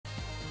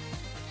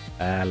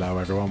Hello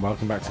everyone,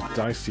 welcome back to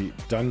Dicey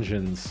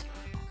Dungeons.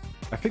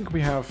 I think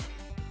we have,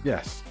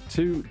 yes,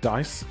 2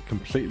 dice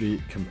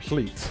completely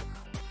complete.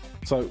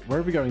 So where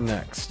are we going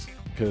next?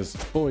 Because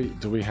boy,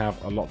 do we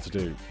have a lot to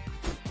do.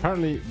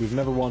 Apparently we've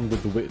never won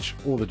with the witch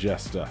or the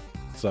jester.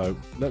 So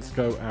let's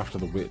go after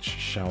the witch,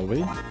 shall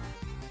we?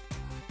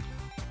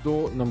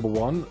 Door number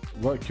 1,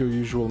 work your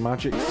usual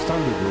magic,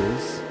 standard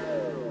rules.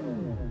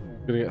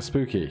 Gonna get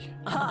spooky.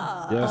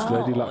 Yes,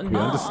 Lady Luck, we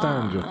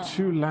understand. You're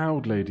too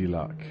loud, Lady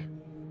Luck.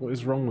 What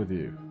is wrong with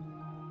you?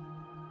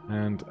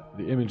 And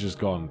the image is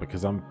gone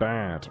because I'm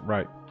bad.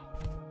 Right.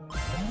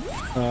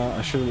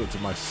 I should have looked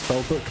at my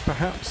spellbook,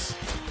 perhaps.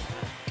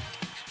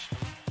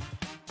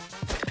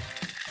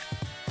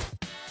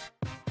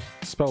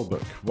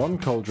 Spellbook. 1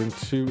 cauldron,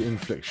 2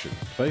 infliction.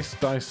 Place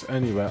dice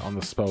anywhere on the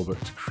spellbook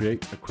to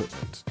create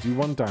equipment. Do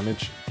 1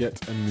 damage,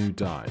 get a new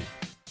die.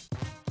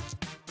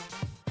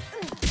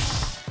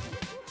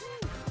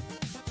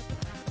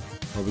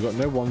 Well, we've got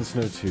no 1s,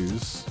 no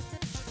 2s.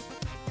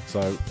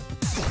 So,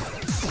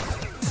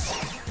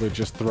 we're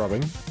just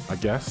throwing, I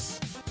guess.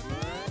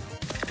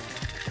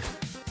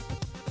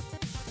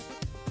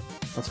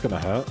 That's gonna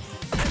hurt.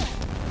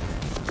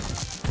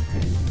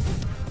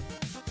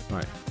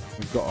 Right,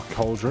 we've got a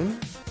cauldron.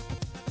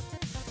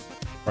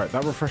 Right,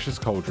 that refreshes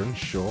cauldron,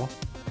 sure.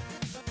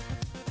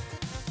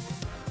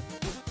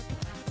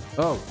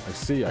 Oh, I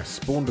see, I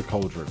spawned a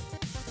cauldron.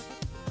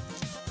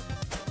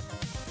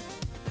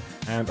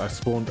 And I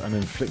spawned an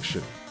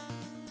infliction.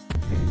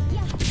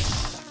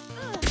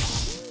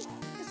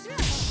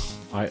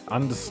 I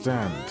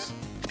understand.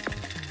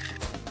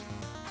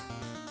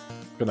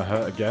 Gonna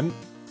hurt again.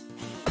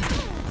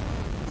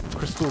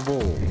 Crystal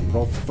ball.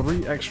 Roll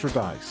 3 extra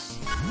dice.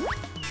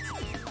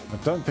 I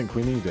don't think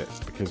we need it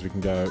because we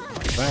can go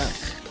like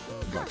that,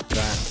 like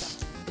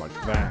that,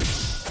 like that.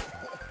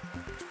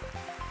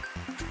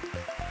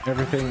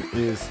 Everything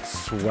is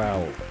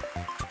swell.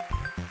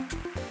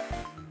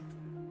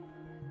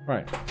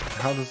 Right,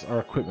 how does our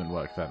equipment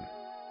work then?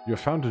 You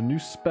have found a new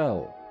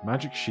spell.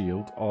 Magic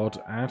shield,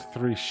 odd, add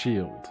 3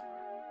 shield.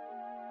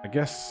 I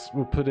guess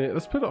we'll put it,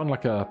 let's put it on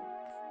like a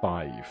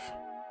 5.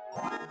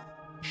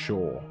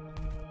 Sure.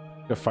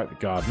 Go fight the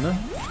gardener.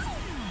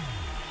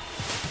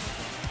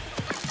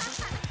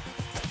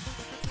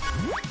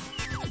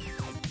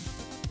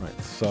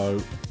 Right,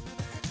 so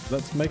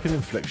let's make an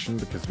infliction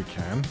because we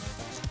can.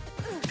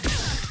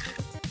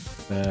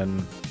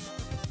 Then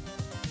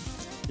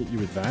hit you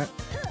with that.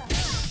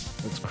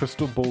 Let's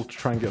crystal ball to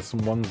try and get some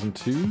 1s and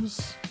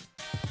 2s.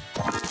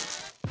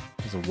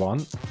 There's a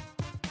 1.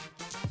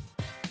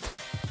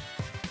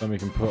 Then we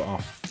can put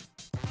our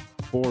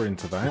 4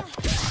 into that.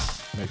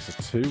 Makes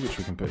a 2, which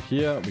we can put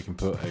here. We can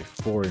put a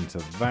 4 into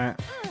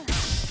that.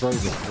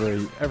 Throws a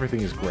 3.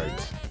 Everything is great.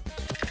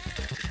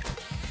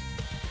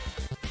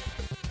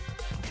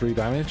 3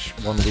 damage.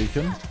 1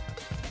 weaken.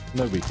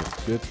 No weaken.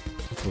 Good.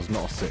 It was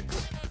not a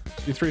 6.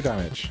 Do 3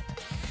 damage.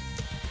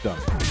 Done.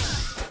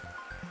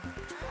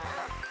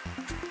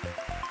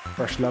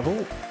 Fresh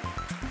level.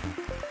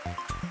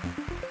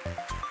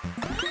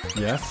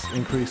 Yes,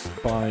 increased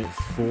by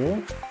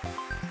 4.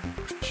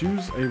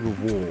 Choose a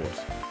reward.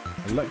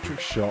 Electric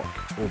shock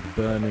or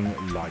burning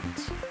light.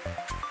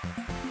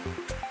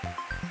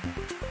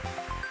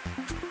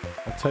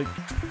 I'll take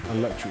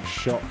electric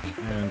shock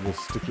and we'll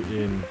stick it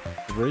in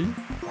 3.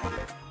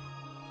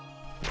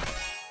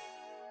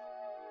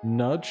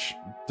 Nudge,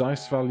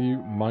 dice value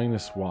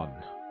 -1.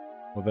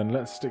 Well then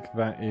let's stick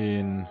that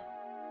in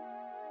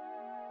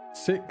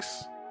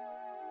 6.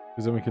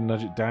 Because then we can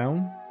nudge it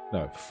down.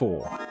 No,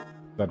 4.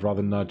 I'd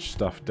rather nudge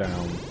stuff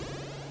down.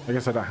 I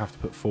guess I don't have to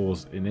put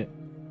 4s in it.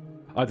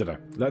 I don't know.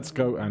 Let's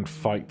go and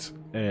fight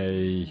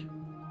a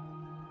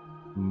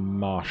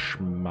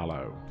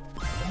marshmallow.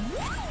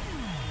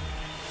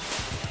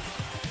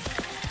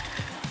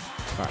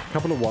 Right, a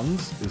couple of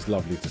 1s is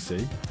lovely to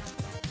see.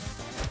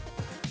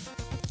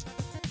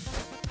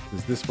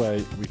 Because this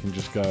way we can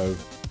just go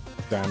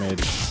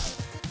damage,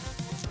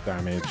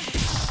 damage,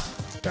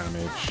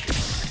 damage.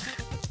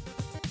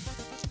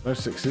 No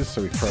 6s,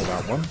 so we throw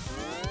that one.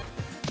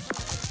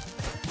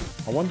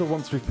 I wonder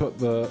once we've put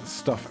the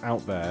stuff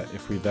out there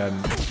if we then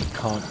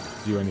can't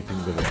do anything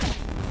with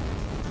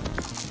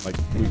it. Like,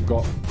 we've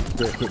got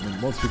the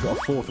equipment. Once we've got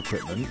a 4th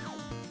equipment,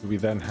 do we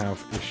then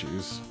have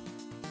issues?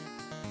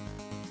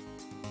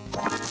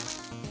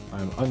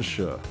 I'm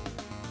unsure.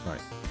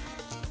 Right.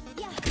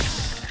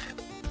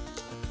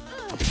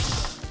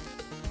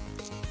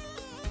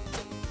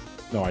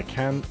 No, I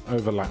can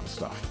overlap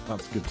stuff.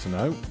 That's good to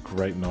know.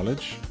 Great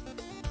knowledge.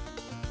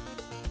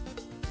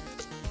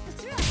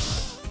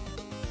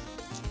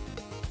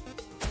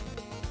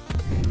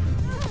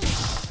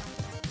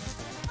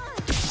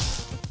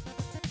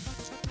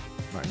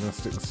 Right, I'm going to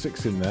stick the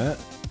 6 in there.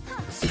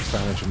 6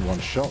 damage and 1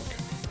 shock.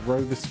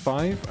 Throw this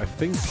 5. I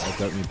think I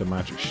don't need the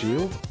magic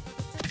shield.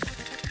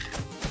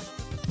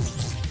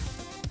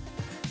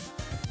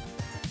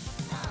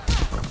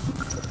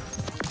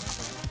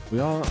 We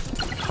are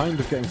kind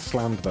of getting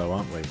slammed though,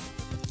 aren't we?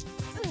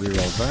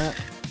 Reroll that.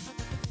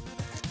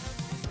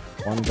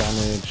 1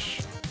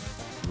 damage.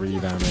 3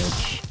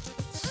 damage,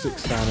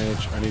 6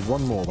 damage. I need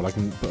one more, but I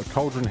can put a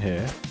cauldron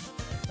here,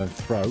 then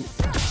throw.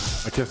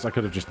 I guess I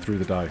could have just threw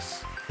the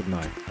dice, couldn't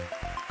I?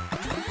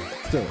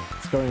 Still,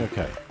 it's going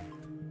okay.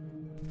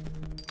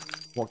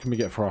 What can we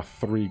get for our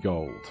 3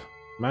 gold?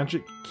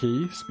 Magic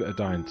key, split a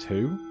die in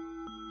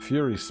 2.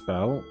 Fury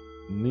spell,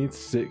 needs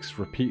 6,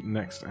 repeat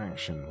next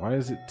action. Why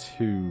is it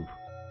 2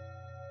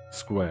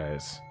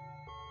 squares?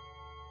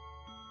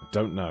 I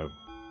don't know.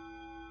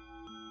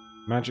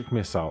 Magic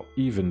missile,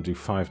 even do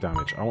 5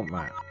 damage. I want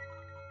that.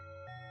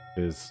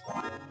 Because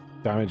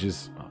damage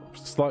is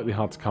slightly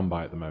hard to come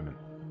by at the moment.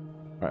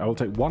 Right, I will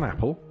take 1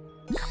 apple,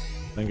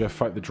 then go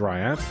fight the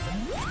Dryad.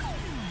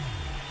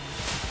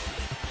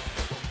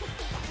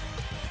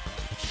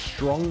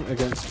 Strong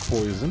against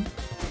poison.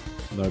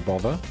 No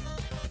bother.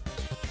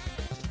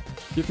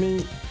 Give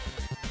me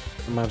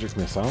a magic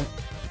missile.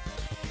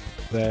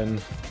 Then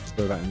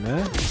throw that in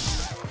there.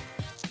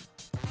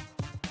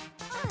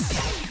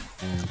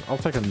 And I'll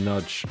take a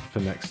nudge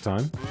for next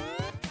time.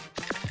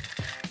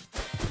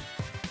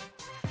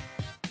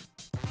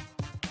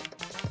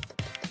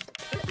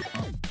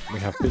 We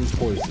have been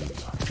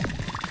poisoned.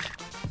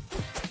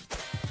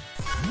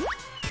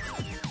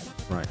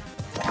 Right.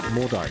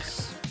 More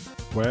dice.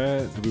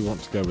 Where do we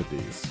want to go with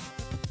these?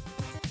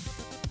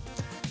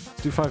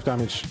 Let's do 5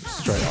 damage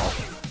straight off.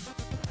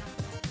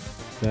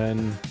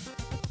 Then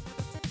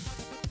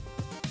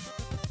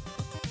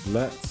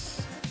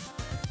let's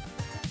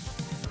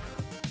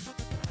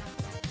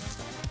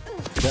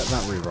get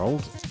that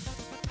re-rolled.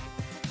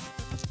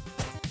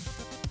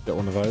 Get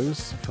one of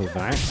those for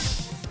that.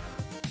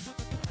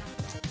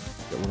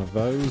 Get one of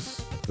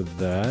those for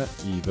there,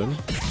 even.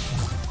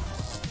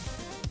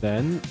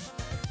 Then,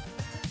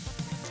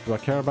 do I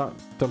care about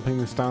dumping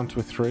this down to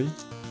a 3?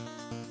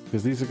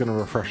 Because these are going to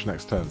refresh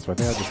next turn, so I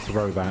think I'll just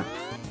throw that.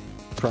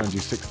 Try and do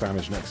 6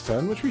 damage next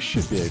turn, which we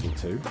should be able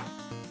to.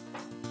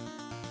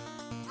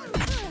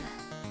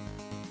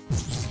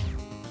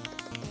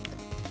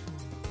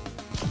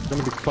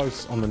 Going to be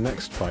close on the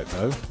next fight,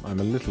 though. I'm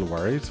a little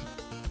worried.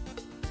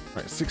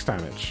 Right, 6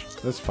 damage.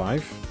 There's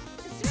 5.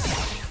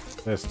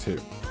 There's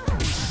 2.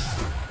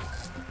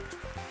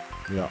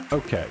 We are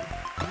okay.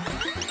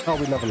 Oh,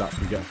 we level up.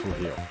 We get full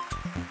heal.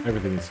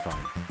 Everything is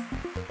fine.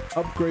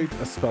 Upgrade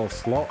a spell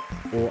slot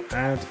or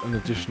add an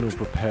additional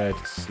prepared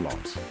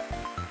slot.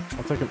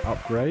 I'll take an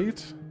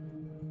upgrade.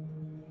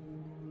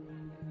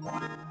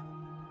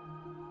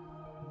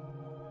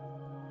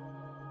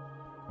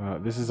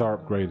 This is our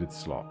upgraded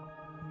slot.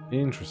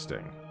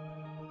 Interesting.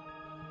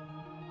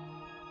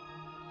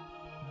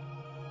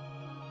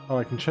 Oh,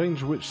 I can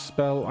change which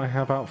spell I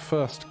have out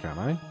first, can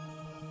I?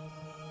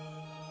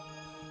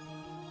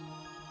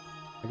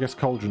 I guess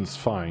Cauldron's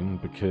fine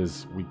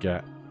because we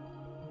get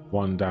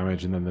 1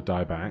 damage and then the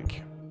die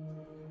back.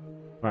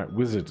 Right,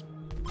 Wizard.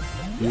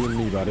 You and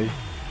me, buddy.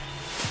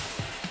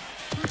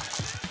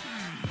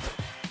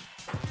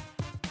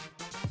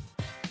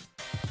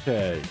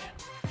 Okay.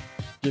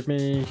 Give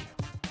me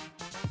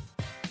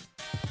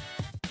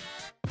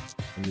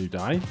a new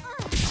die.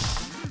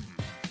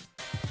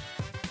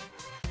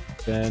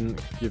 Then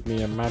give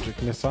me a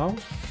magic missile.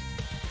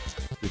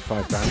 Do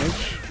 5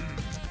 damage.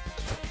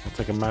 I'll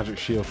take a magic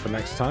shield for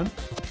next time.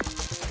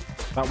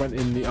 That went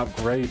in the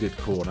upgraded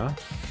corner.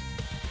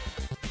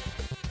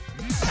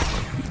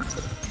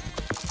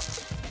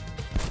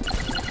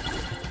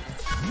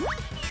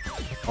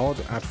 Odd,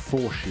 add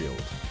 4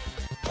 shield.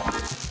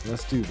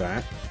 Let's do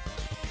that.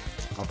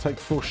 I'll take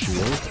 4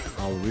 shield.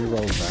 I'll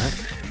re-roll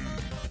that.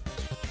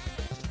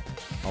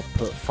 I'll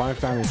put 5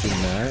 damage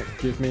in there.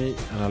 Give me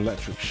an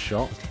electric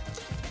shock.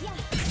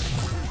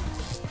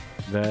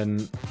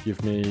 Then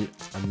give me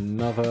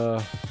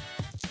another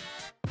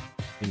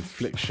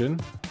infliction.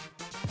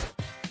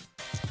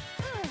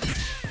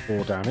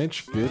 4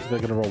 damage. Good. They're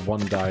going to roll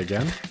 1 die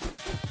again.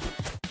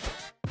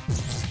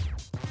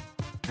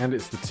 And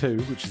it's the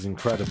 2, which is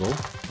incredible.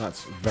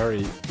 That's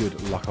very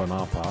good luck on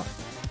our part.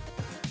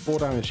 4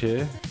 damage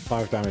here.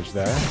 5 damage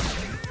there.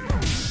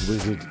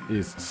 Wizard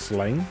is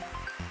slain.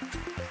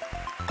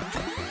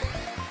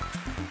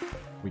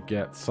 We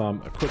get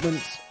some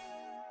equipment.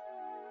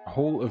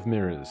 Hall of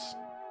Mirrors.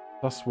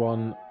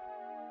 +1.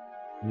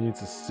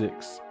 Needs a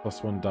 6.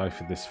 +1 die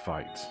for this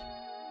fight.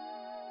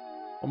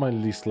 What am I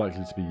least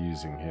likely to be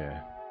using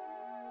here?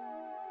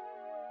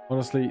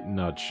 Honestly,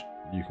 nudge.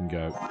 You can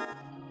go.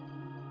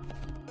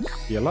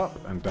 Heal up,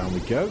 and down we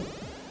go.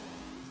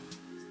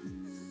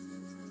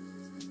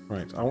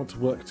 Right, I want to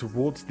work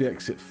towards the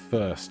exit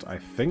first, I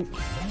think.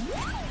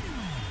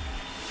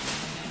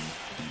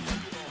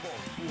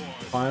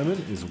 Fireman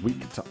is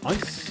weak to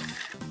ice.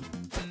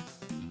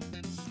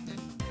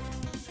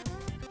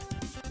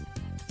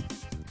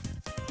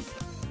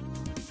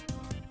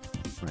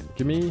 Right,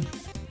 give me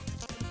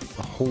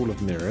a Hall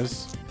of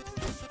Mirrors.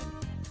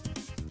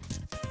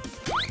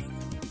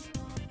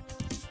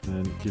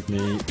 And give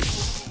me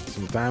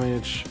some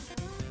damage,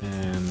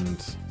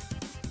 and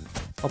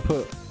I'll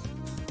put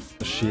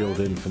a shield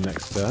in for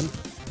next turn.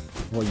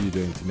 What are you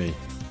doing to me?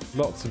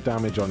 Lots of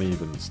damage on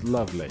evens.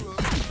 Lovely.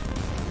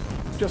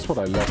 Just what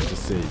I love to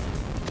see.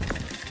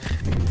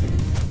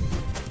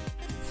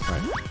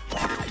 Right.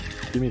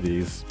 Give me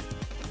these.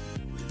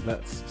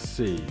 Let's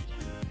see.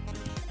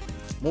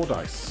 More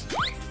dice,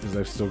 because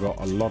they've still got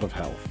a lot of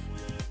health.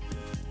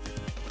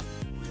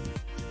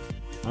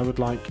 I would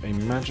like a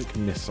magic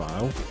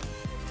missile.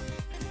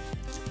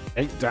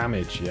 8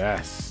 damage,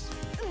 yes.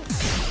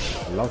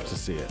 I love to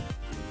see it.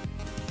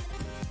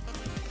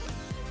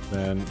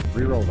 Then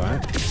reroll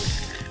that.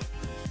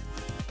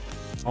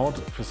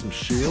 Odd for some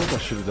shield. I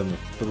should have done the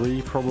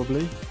 3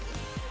 probably.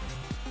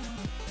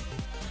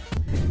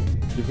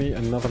 Give me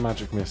another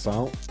magic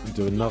missile and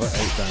do another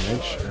 8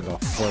 damage, and I'll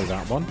throw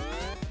that one.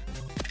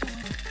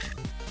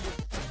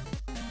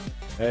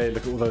 Hey,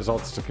 look at all those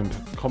odds to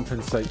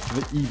compensate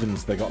for the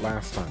evens they got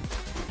last time.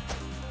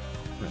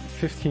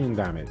 15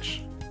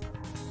 damage.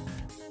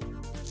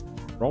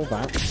 Roll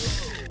that.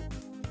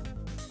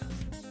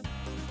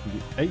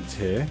 Do 8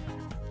 here.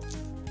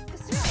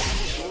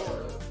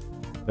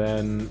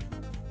 Then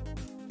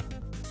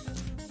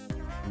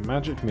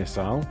magic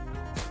missile.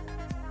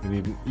 We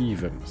need an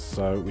even,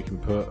 so we can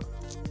put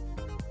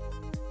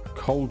a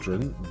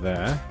cauldron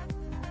there.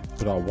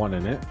 Put our 1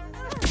 in it.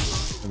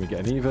 And we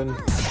get an even.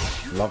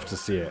 Love to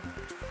see it.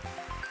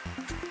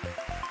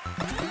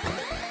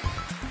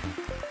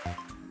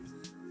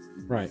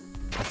 Right,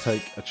 I'll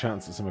take a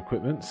chance at some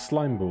equipment.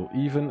 Slime ball,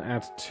 even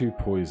add 2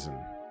 poison.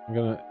 I'm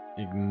gonna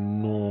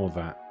ignore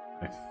that,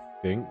 I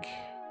think.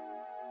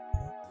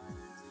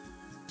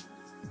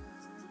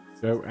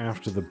 Go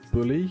after the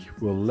bully.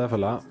 We'll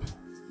level up.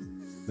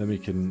 Then we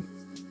can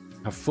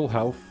have full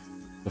health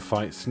to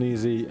fight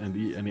Sneezy and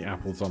eat any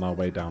apples on our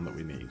way down that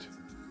we need.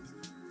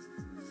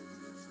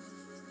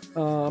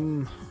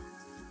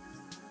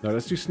 No,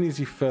 let's do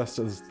Sneezy first,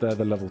 as they're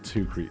the level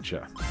 2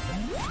 creature.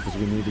 Because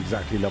we need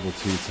exactly level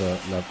 2 to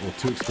level, or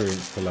 2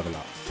 experience to level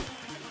up.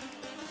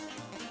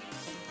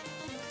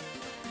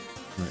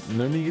 Right,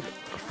 no need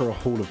for a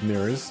Hall of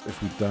Mirrors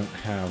if we don't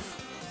have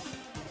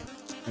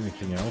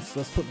anything else.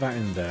 Let's put that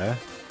in there.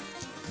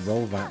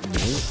 Roll that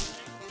new.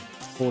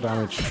 4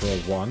 damage for a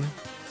 1.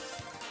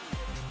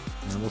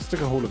 And we'll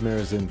stick a Hall of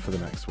Mirrors in for the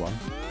next one.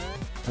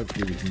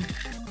 Hopefully we can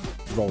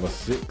roll a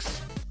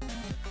 6.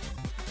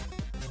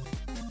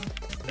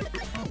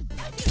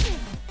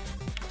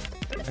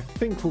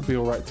 I think we'll be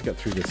alright to get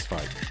through this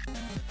fight.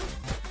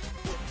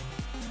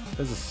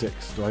 There's a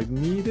 6. Do I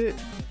need it?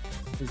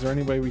 Is there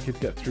any way we could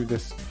get through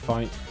this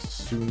fight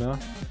sooner?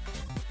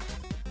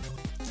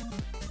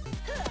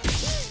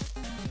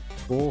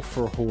 4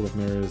 for a Hall of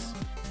Mirrors.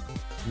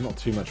 Not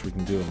too much we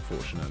can do,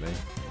 unfortunately.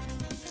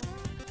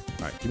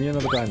 Right, give me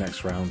another die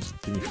next round.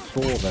 Give me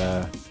 4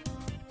 there.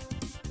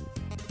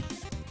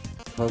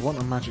 Do I want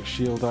a magic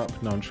shield up?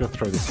 No, I'm just going to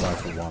throw this guy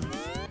for 1,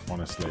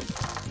 honestly.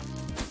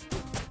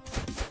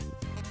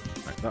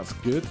 That's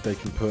good. They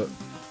can put...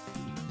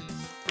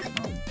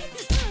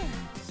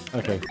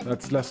 Okay,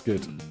 that's less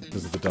good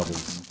because of the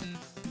doubles.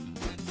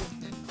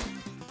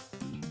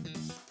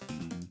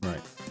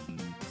 Right.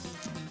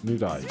 New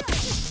die.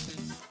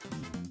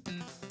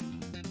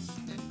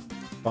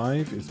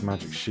 5 is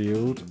Magic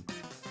Shield,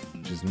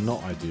 which is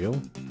not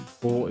ideal.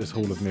 4 is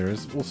Hall of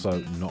Mirrors, also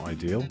not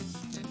ideal.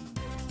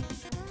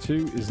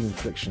 2 is an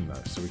Infliction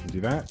though, so we can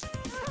do that.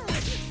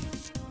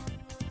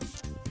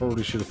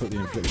 Probably should have put the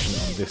Infliction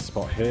on this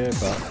spot here,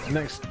 but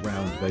next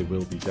round they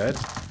will be dead.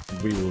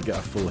 And we will get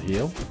a full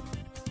heal.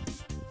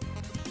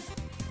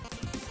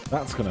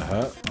 That's gonna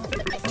hurt.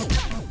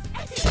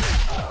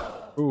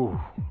 Ooh.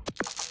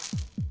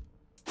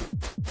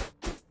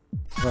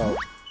 Well,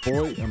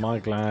 boy, am I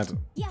glad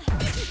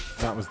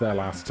that was their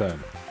last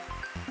turn.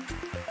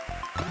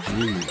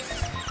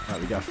 Jeez. Right,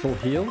 we get a full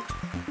heal.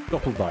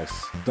 Double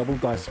dice. Double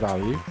dice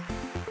value.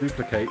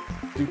 Duplicate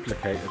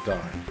a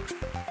die.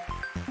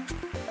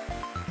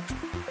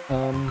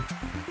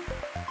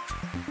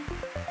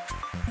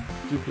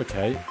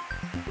 Duplicate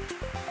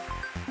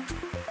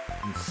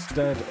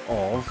instead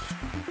of...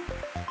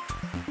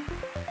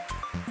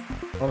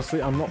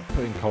 Honestly, I'm not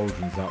putting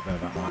cauldrons out there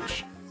that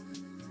much.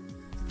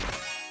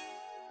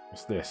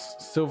 What's this?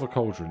 Silver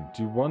cauldron.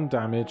 Do 1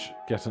 damage,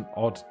 get an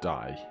odd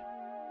die.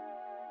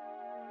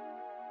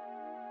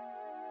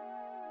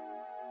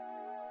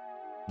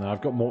 Now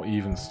I've got more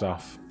even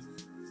stuff.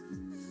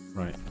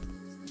 Right.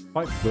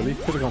 Fight bully.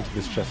 Could have gone to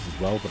this chest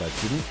as well, but I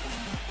didn't.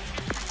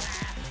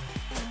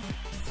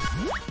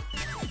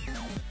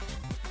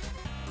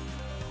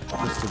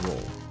 Just a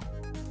roll.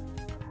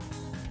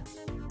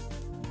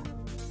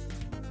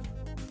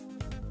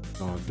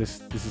 Oh,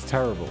 this is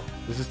terrible.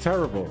 This is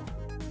terrible.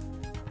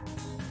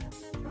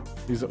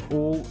 These are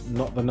all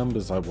not the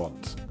numbers I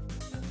want.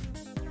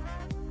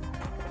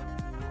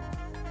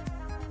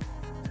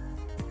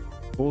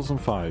 4s and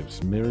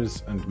 5s,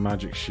 mirrors and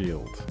magic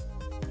shield.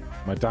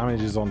 My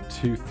damage is on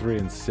 2, 3,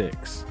 and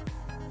 6.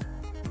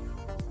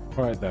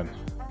 Alright then.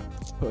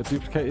 Put a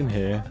duplicate in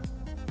here.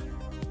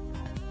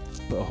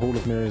 Put a Hall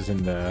of Mirrors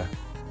in there.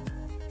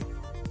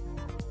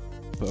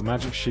 Put a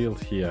magic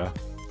shield here.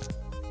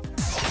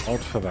 Odd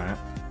for that.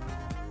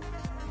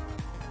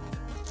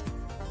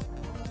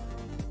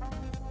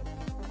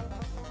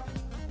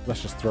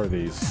 Let's just throw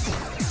these.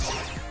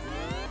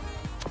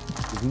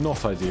 is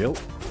not ideal.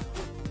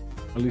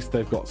 At least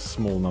they've got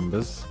small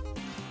numbers.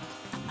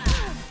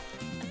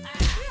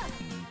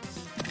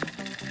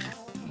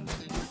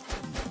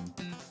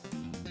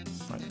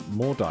 Right,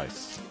 more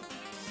dice.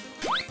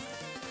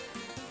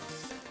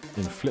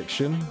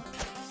 Infliction.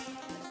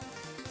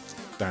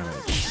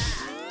 Damage.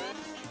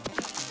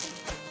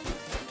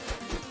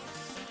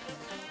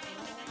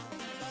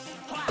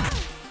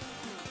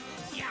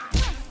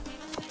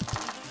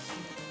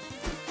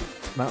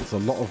 That's a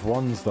lot of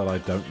ones that I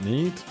don't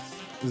need,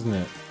 isn't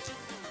it?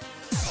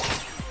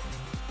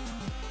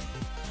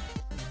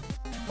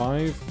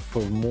 5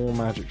 for more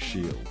magic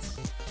shields.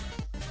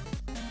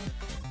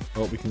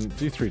 Well, we can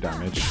do 3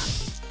 damage.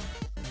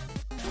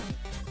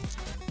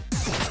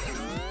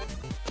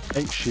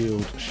 8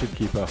 shield should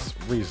keep us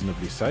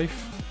reasonably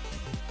safe.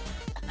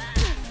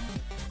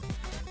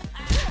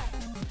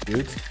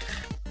 Good.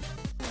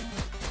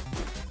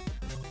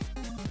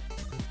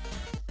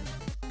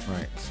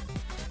 Right.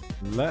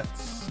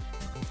 Let's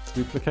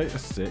duplicate a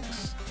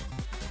 6.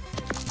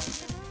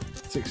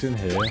 6 in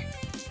here.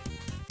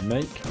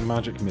 Make a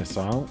magic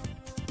missile.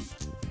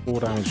 4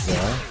 damage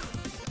there.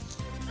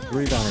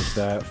 3 damage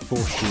there. 4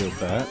 shield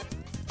there.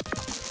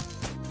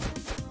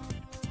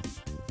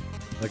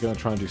 They're going to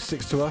try and do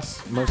 6 to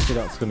us. Most of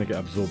that's going to get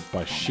absorbed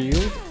by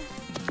shield.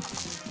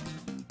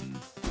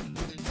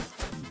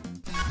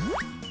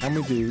 And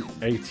we do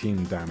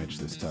 18 damage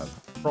this turn.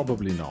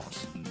 Probably not.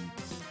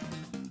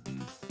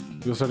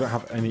 We also don't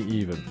have any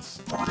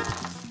evens.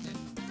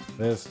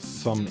 There's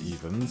some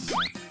evens.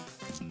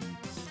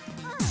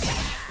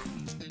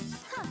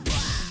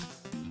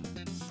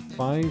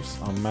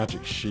 5s are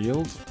magic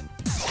shield.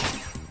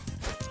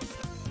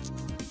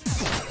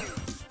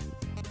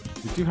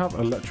 We do have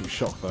electric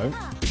shock though.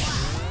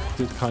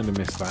 Did kind of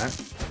miss that.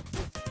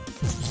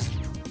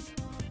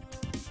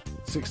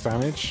 6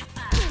 damage.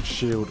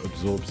 Shield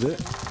absorbs it.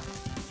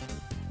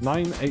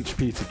 9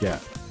 HP to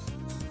get.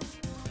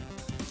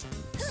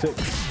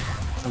 6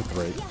 and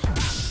 3.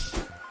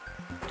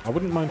 I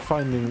wouldn't mind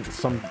finding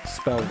some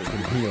spell that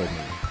can heal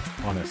me,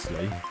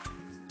 honestly.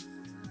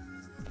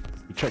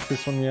 We checked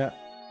this one yet?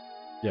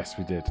 Yes,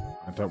 we did.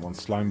 I don't want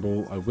slime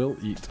ball. I will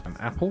eat an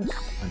apple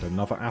and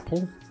another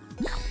apple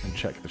and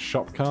check the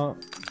shop cart.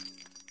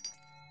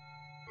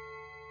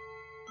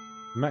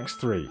 Max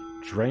 3.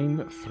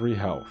 Drain 3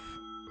 health.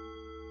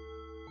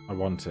 I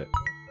want it.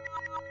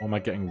 What am I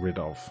getting rid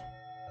of?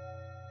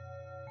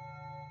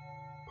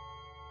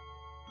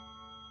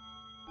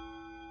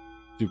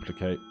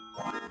 Duplicate.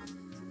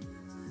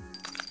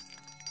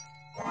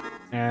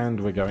 And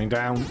we're going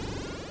down.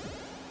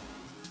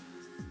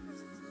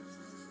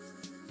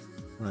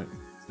 Right.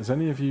 Is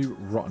any of you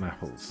rotten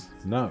apples?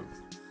 No.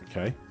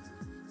 Okay.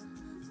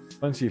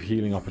 Plenty of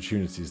healing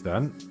opportunities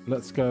then.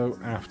 Let's go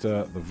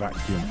after the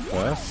vacuum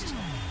first.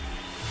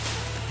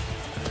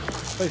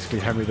 Basically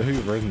Henry the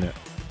Hoover, isn't it?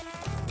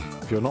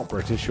 If you're not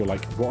British, you're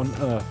like, what on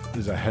earth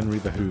is a Henry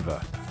the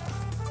Hoover?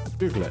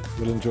 Google it.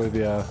 You'll enjoy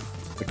the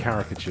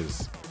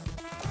caricatures.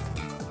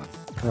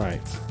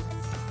 Right.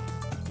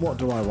 What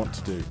do I want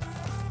to do?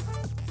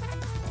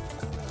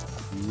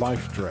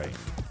 Life drain.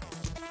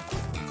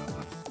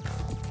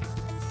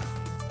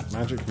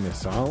 Magic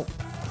missile.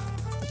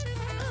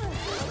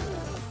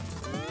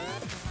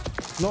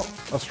 Not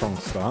a strong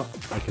start,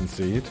 I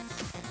concede.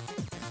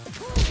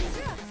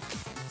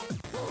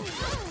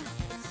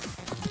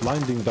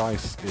 Blinding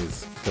dice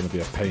is going to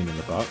be a pain in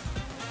the butt.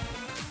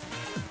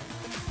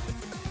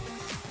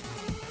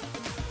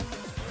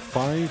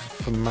 5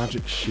 for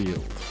magic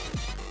shield.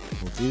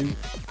 We'll do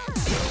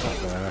that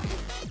there.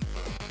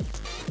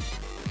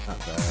 That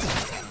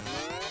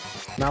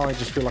there. Now I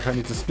just feel like I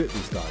need to split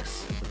these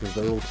dice because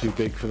they're all too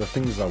big for the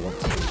things I want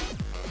to do.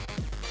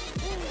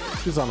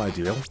 Which is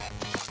unideal.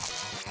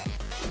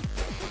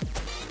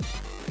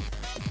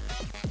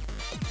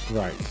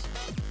 Right.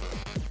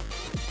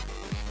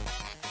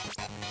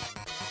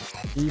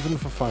 Even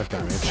for 5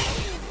 damage.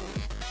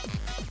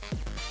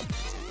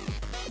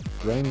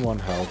 Drain 1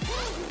 health.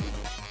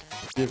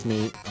 Give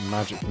me a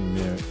magic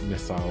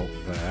missile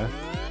there.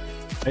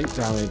 8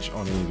 damage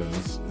on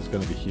evens is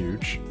going to be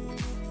huge.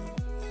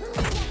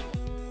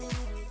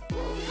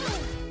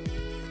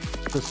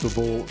 Crystal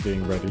ball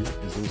being ready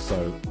is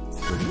also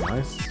really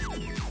nice.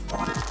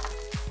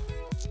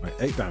 Right,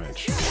 8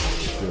 damage.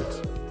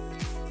 Good.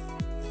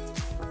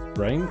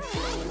 Drain.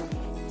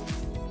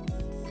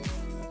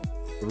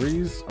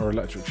 3s are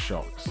electric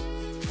shocks.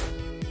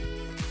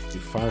 Do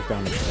 5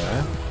 damage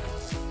there.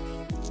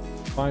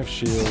 5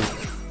 shield.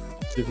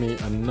 Give me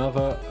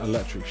another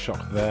electric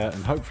shock there,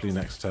 and hopefully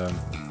next turn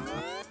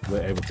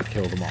we're able to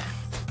kill them off.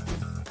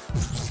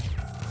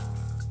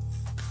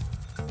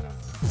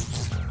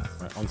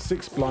 Right, on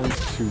 6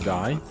 blinds, 2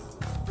 die.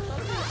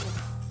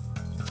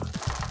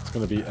 It's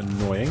going to be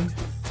annoying,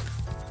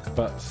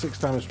 but 6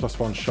 damage plus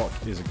 1 shock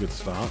is a good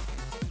start.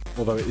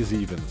 Although it is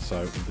even, so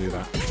we'll do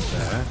that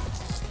there.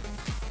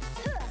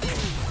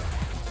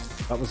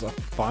 That was a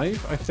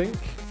 5, I think.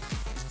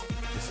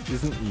 This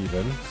isn't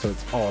even, so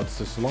it's odd.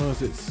 So long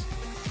as it's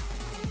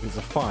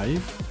a 5,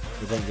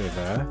 we won't go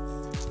there.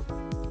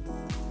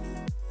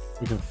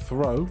 We can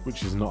throw,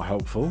 which is not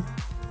helpful.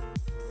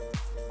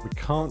 We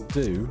can't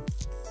do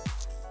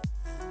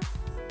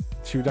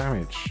 2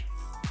 damage.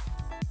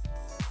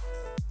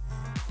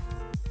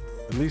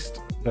 At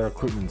least their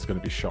equipment's going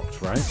to be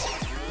shocked, right?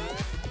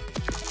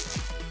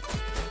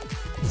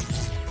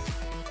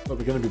 But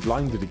we're going to be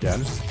blinded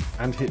again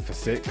and hit for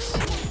 6.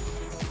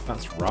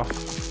 That's rough.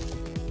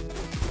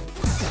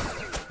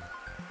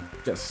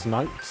 Get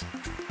sniped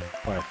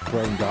by a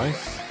thrown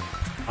dice.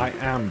 I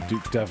am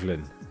Duke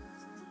Devlin.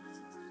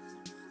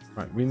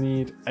 Right, we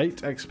need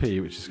 8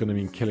 XP, which is going to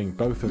mean killing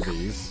both of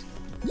these.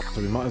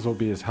 So we might as well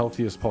be as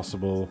healthy as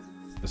possible,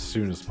 as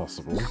soon as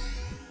possible.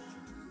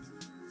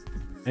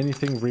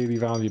 Anything really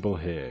valuable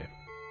here?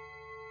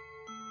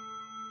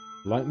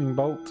 Lightning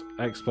Bolt,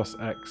 X plus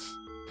X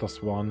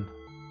plus 1.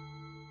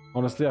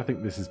 Honestly, I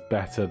think this is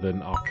better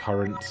than our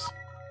current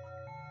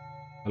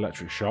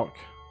Electric Shock.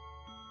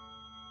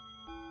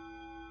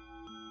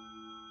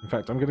 In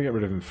fact, I'm going to get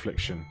rid of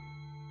Infliction.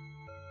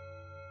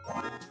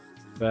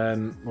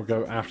 Then we'll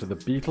go after the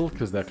Beetle,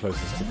 because they're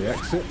closest to the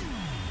exit.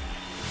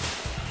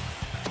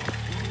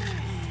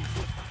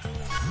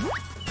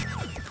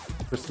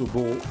 Crystal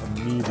Ball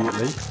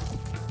immediately.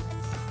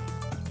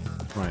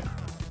 Right.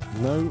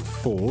 No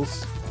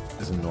 4s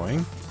is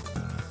annoying.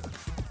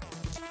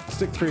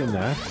 Stick 3 in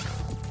there.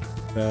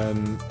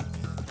 Then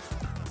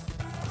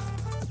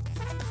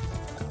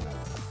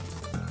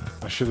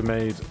I should have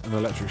made an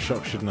Electric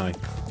Shock, shouldn't I?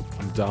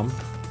 I'm dumb.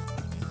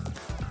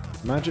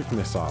 Magic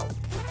Missile.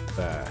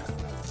 There.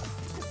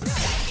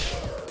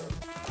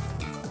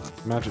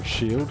 Magic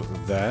Shield.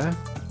 There.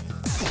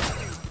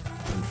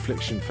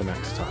 Infliction for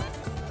next time.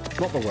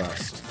 Not the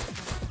worst.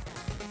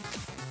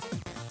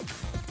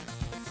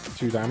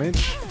 2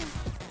 damage.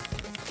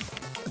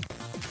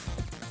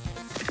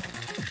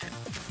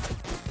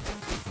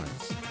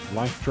 Right.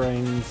 Life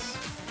drains.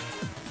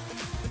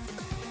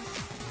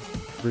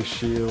 3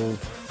 shield.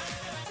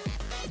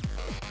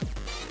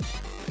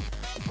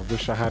 I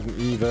wish I hadn't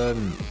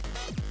even.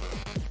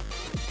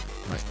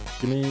 Right.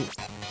 Give me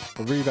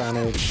 3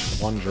 damage,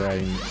 1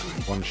 drain,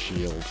 1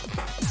 shield.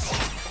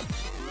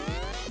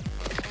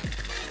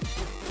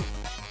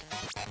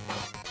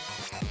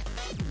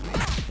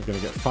 We're going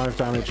to get 5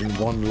 damage and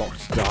 1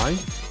 locked die.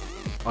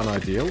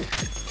 Unideal.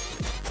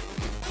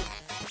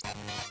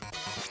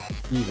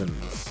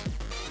 Evens.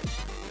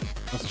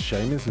 That's a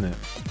shame, isn't it?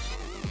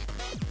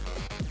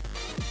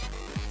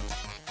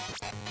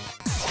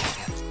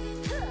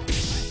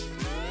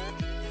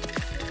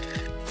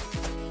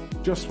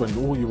 Just when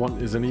all you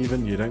want is an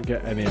even, you don't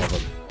get any of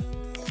them.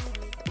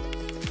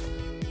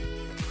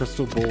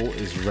 Crystal Ball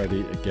is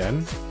ready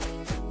again.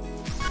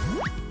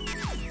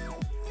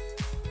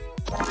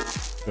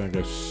 Gonna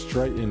go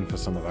straight in for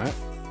some of that.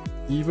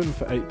 Even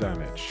for 8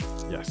 damage.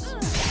 Yes.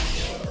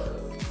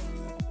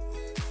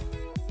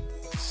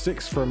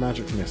 6 for a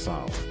magic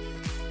missile.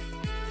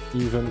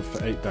 Even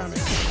for 8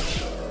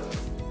 damage.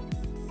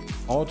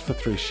 Odd for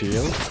 3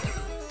 shield.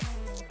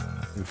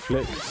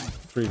 Inflict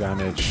 3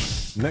 damage.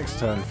 Next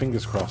turn,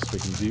 fingers crossed, we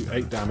can do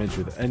 8 damage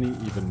with any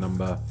even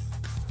number.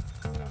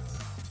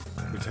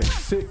 We take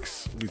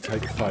 6, we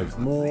take 5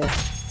 more.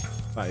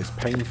 That is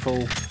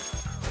painful.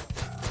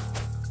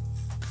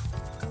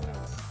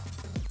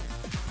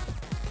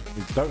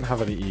 We don't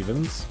have any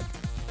evens.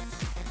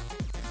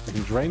 We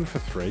can drain for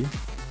 3.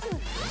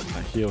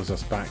 That heals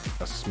us back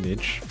a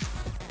smidge.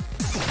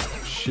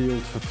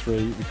 Shield for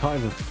 3. We can't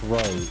even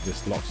throw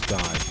this locked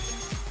die,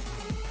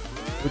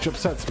 which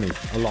upsets me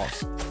a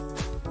lot.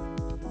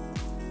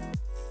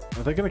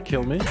 Are they going to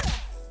kill me?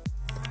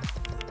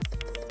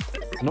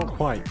 Not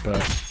quite,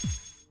 but...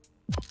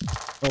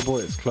 Oh boy,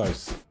 it's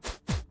close.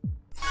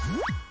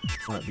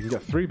 Right, we can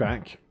get 3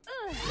 back.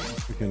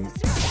 We can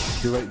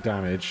do 8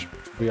 damage.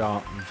 We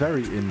are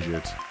very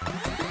injured.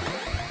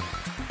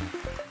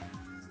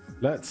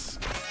 Let's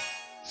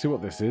see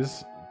what this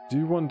is.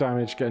 Do 1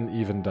 damage, get an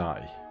even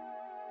die.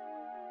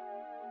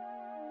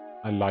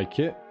 I like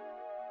it.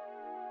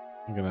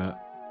 I'm going to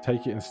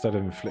take it instead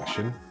of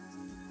infliction.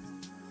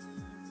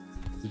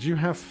 Did you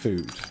have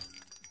food?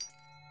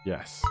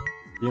 Yes.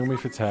 Heal me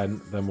for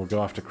 10, then we'll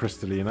go after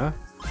Crystalina.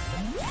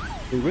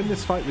 If we win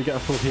this fight, we get a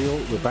full heal.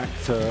 We're back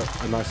to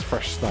a nice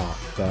fresh start.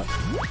 But,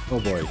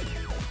 oh boy,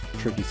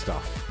 tricky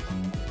stuff.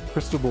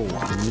 Crystal Ball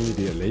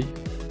immediately.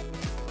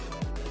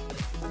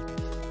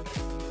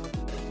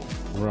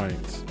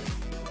 Right.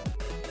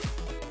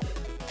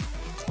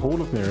 Hall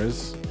of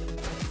Mirrors.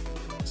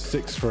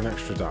 6 for an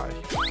extra die.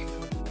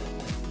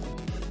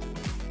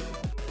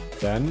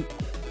 Then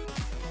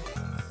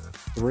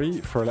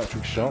 3 for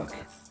Electric Shock.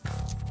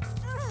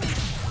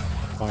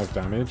 5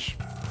 damage.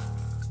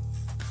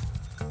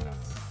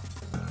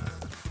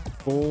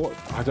 4.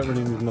 I don't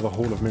really need another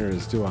Hall of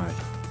Mirrors, do I?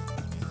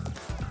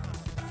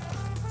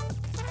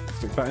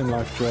 Stick that in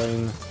Life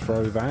Drain.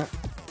 Throw that.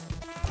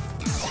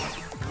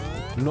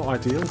 Not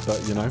ideal,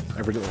 but you know,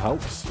 every little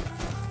helps.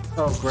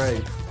 Oh,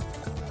 great.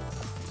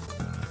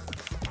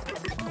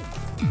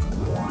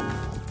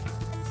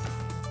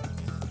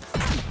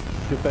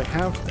 Could they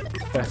have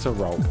better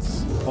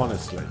rolls?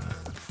 Honestly.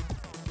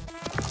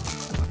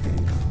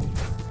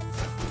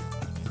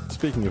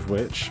 speaking of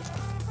which...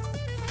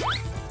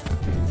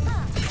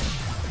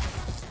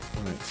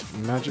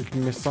 Right, magic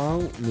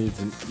missile needs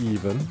an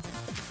even.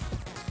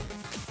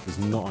 Is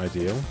not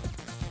ideal.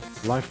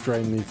 Life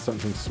drain needs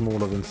something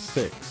smaller than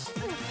 6.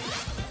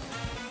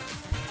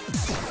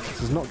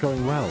 This is not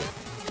going well.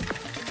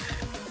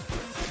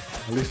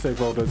 At least they've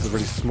rolled over the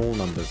really small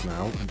numbers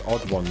now, and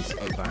odd ones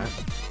at that.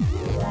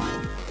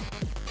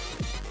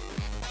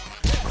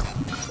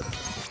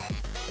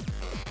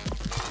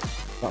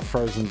 That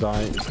frozen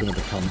die is going to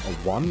become a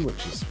 1,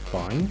 which is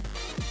fine.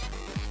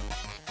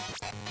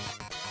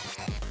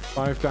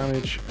 5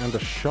 damage and a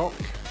shock.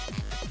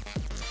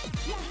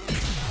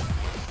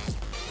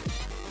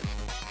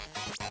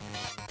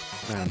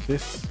 Man,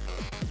 this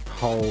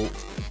whole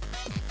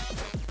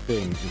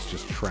thing is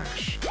just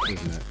trash,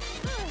 isn't it?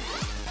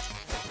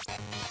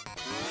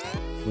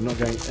 We're not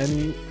getting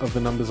any of the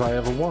numbers I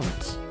ever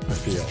want, I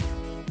feel.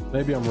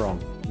 Maybe I'm wrong.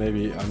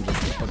 Maybe I'm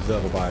just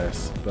observer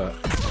bias, but...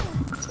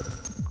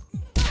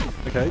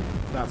 Okay,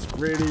 that's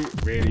really,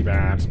 really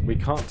bad. We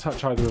can't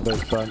touch either of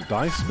those burnt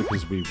dice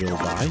because we will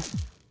die.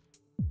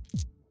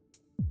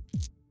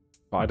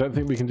 But I don't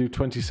think we can do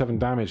 27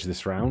 damage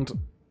this round.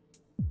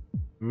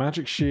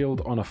 Magic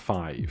shield on a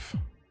 5.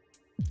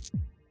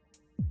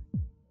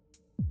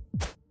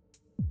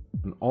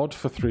 An odd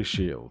for 3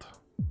 shield.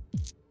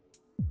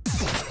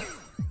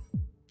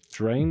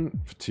 Drain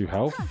for 2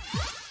 health.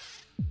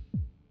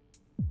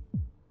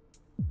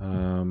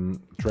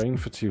 Drain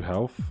for 2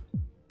 health.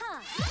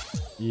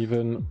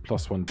 Even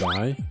 +1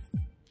 die.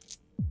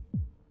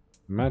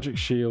 Magic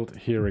shield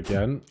here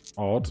again.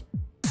 Odd.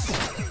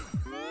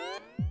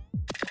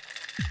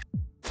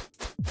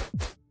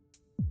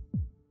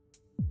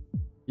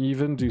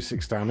 Even, do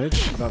 6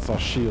 damage. That's our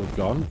shield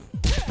gone.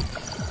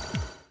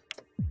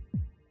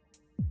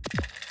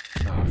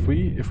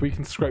 If we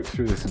can scrape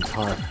through this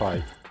entire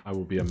fight, I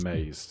will be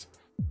amazed.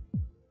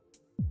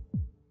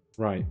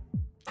 Right.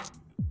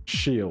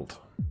 Shield.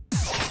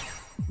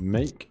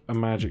 Make a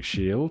magic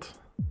shield.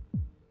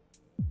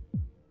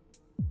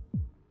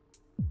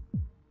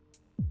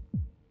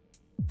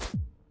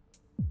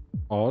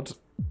 Odd.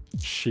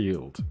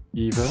 Shield.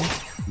 Even.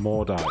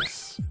 More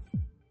dice.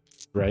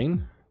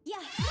 Drain.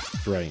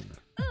 Drain.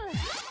 Can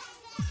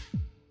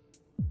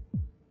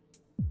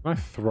I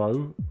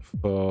throw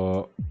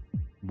for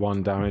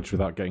 1 damage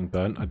without getting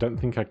burnt? I don't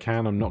think I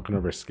can. I'm not going to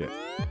risk it.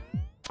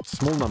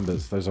 Small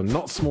numbers. Those are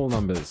not small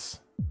numbers.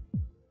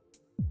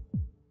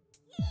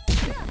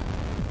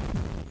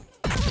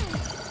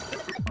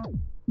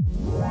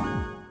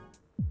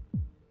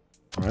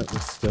 Alright, we're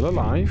still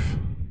alive.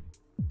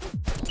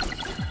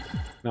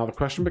 Now the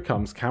question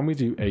becomes, can we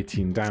do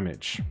 18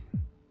 damage?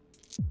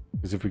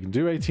 Because if we can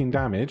do 18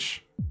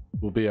 damage,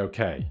 we'll be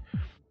okay.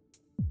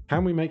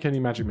 Can we make any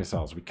magic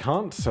missiles? We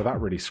can't, so that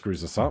really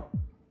screws us up.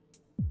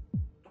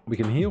 We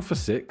can heal for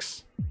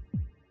 6.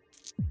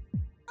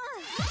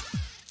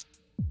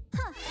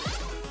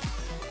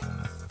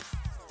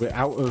 We're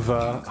out of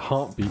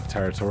heartbeat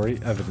territory,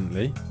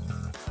 evidently.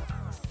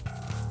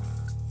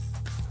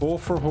 4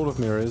 for a Hall of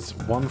Mirrors,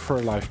 1 for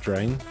a life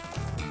drain,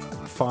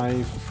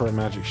 5 for a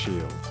magic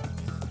shield.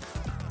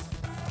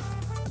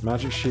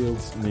 Magic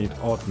shields need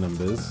odd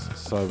numbers,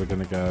 so we're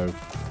going to go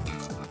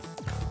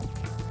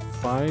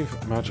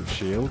 5 magic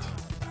shield,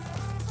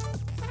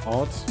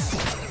 odd,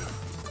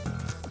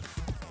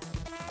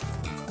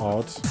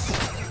 odd,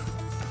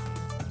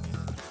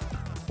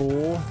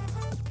 4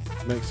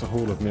 makes a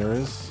Hall of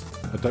Mirrors.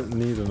 I don't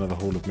need another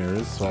Hall of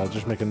Mirrors, so I'll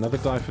just make another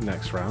die for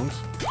next round.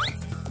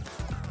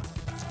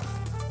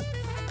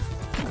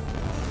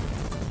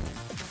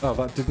 Oh,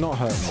 that did not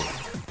hurt me.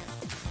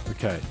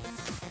 Okay.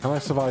 Can I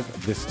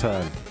survive this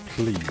turn,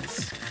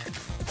 please?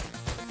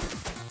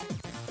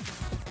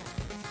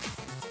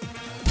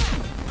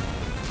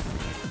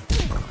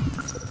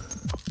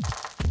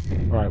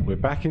 Alright, we're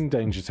back in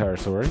danger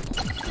territory.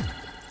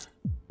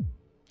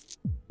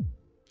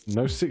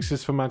 No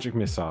 6s for magic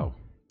missile.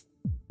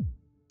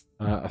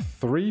 A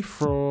 3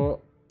 for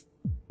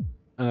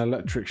an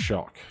electric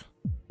shock.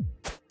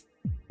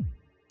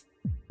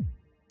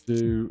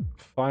 Do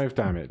 5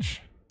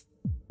 damage.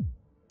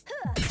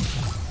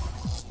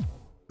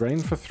 Drain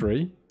for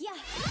 3.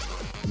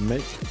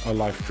 Make a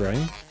life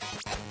drain.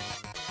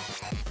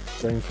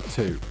 Drain for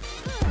 2.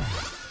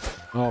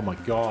 Oh my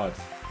god.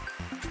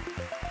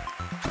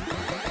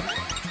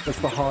 That's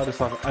the hardest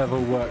I've ever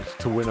worked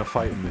to win a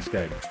fight in this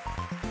game.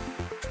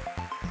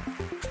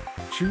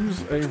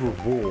 Choose a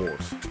reward.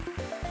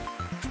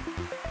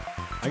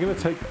 I'm going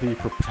to take the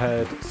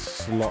prepared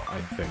slot,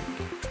 I think.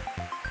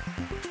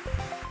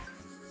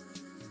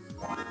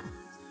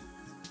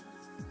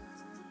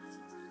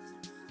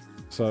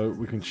 So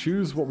we can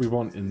choose what we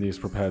want in these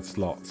prepared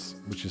slots,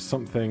 which is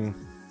something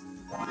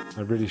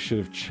I really should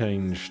have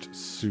changed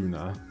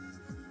sooner.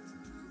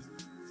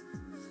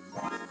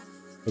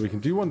 So we can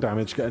do 1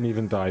 damage, get an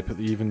even die, put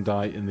the even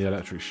die in the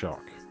electric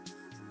shock.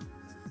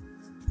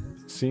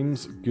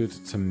 Seems good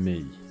to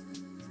me.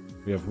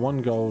 We have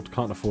 1 gold,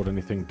 can't afford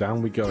anything.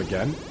 Down we go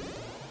again.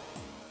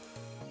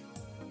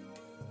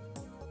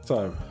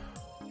 So,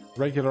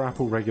 regular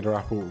apple, regular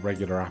apple,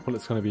 regular apple.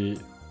 It's going to be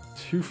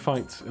 2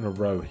 fights in a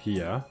row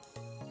here.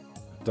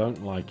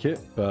 Don't like it,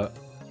 but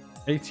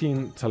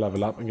 18 to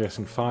level up. I'm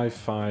guessing 5,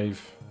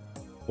 5,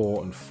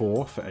 4, and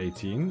 4 for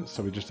 18.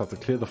 So we just have to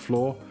clear the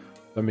floor,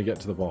 then we get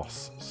to the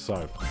boss.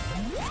 So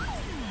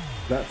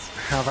let's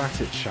have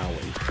at it, shall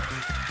we?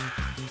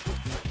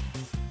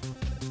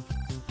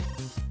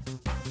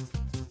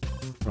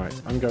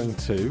 Right, I'm going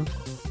to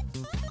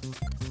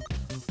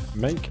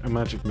make a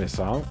magic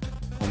missile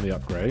on the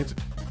upgrade.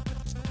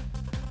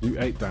 Do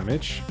 8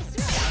 damage.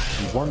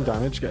 Do 1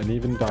 damage, get an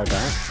even die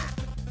back.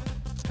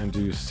 And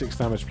do 6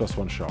 damage plus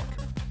 1 shock.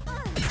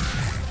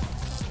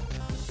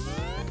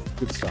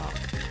 Good start.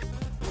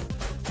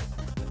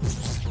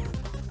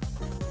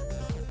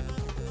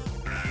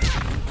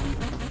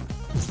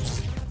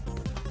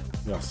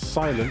 We are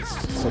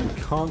silenced, so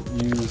we can't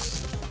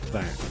use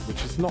that,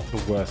 which is not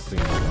the worst thing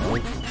in the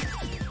world.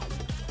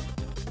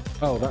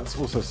 Oh, that's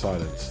also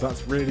silenced.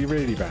 That's really,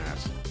 really bad.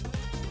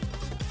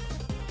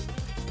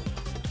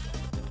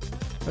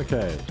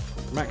 Okay,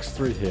 max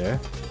 3 here.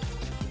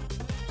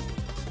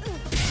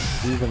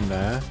 Even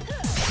there,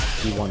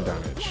 do 1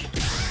 damage.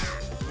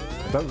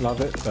 I don't love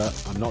it, but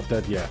I'm not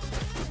dead yet.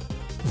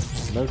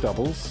 No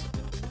doubles.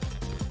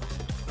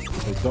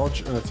 They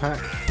dodge an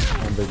attack,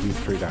 and they do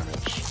 3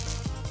 damage.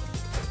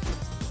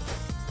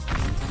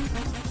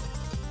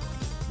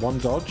 1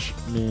 dodge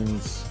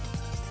means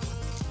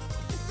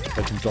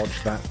they can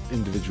dodge that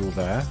individual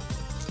there.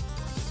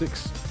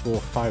 6 for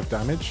 5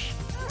 damage.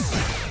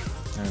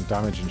 And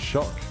damage and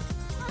shock.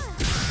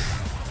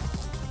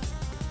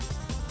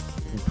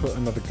 We can put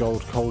another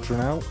gold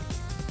cauldron out.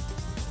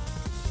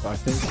 But I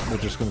think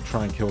we're just going to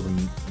try and kill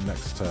them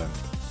next turn.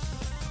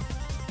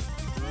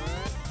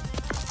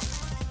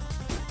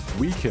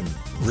 Weaken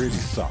really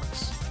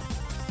sucks.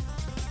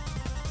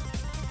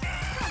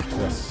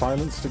 They're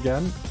silenced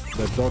again.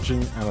 They're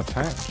dodging an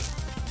attack.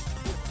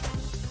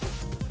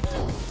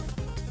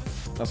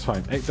 That's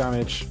fine. 8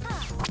 damage.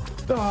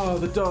 Oh,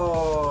 the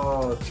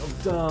dodge! I'm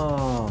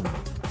done.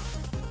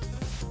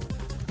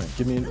 Right,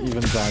 give me an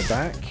even die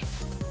back.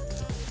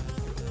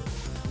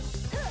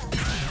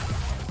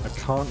 I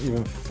can't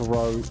even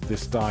throw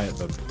this die at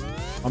them.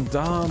 I'm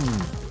done.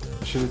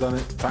 I should have done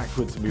it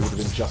backwards and we would have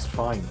been just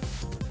fine.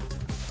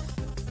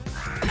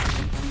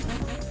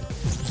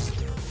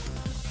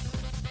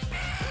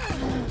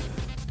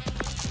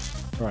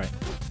 Right.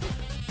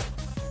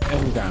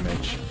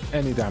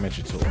 Any damage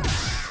at all.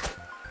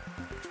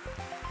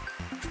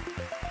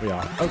 We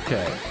are.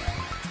 Okay.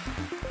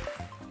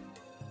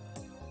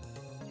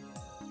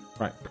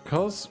 Right,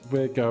 because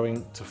we're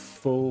going to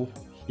full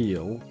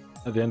heal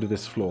at the end of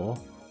this floor,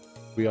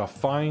 we are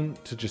fine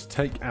to just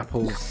take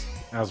apples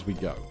as we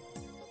go.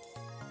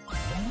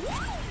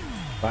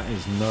 That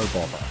is no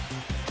bother.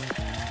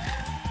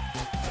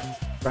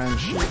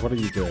 Banshee, what are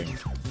you doing?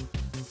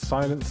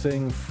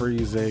 Silencing,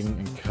 freezing,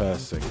 and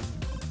cursing.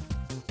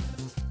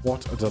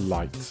 What a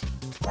delight.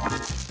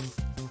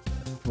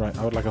 Right,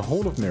 I would like a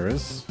Hall of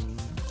Mirrors.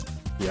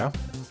 Yeah.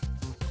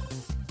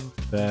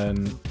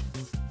 Then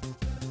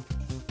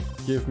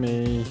give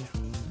me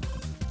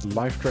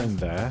life drain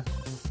there.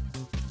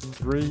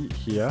 3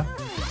 here.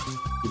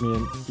 Give me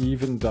an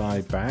even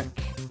die back.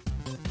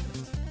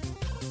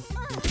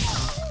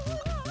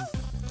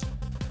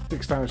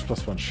 6 damage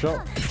plus 1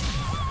 shock.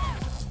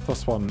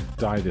 Plus 1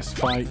 die this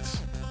fight.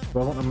 Do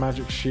I want a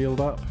magic shield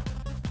up?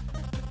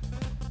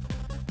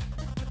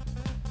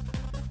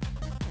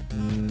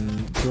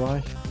 Do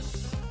I?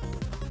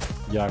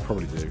 Yeah, I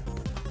probably do.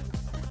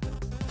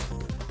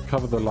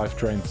 Cover the life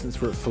drain since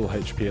we're at full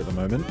HP at the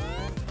moment.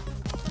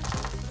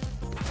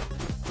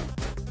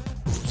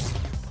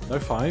 No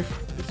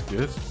 5, it's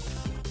good.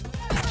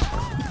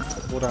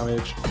 4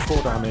 damage,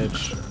 4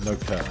 damage, no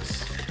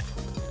curse.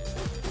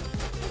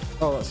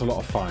 Oh, that's a lot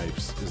of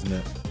 5s, isn't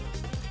it?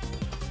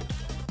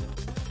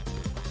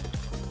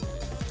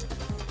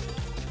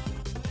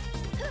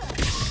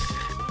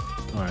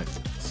 Alright,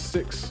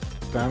 6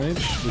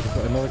 damage. We can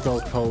put another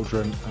gold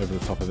cauldron over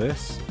the top of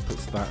this.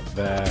 Puts that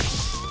there.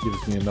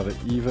 Gives me another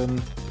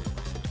even.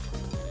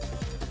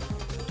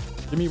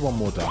 Give me 1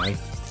 more die.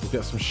 We'll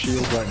get some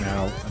shield right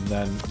now, and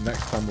then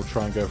next time we'll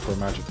try and go for a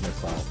magic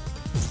missile.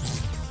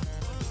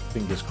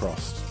 Fingers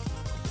crossed.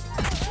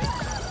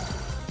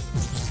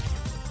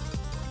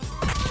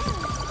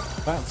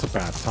 That's a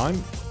bad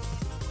time.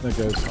 There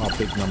goes our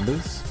big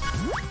numbers.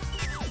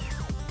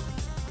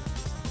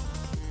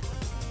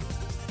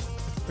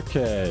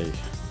 Okay.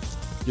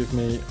 Give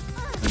me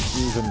an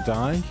even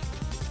die.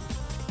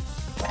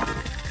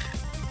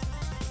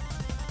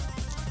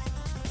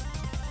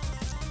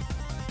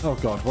 Oh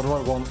god, what do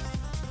I want?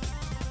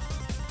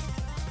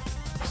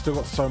 I've still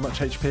got so much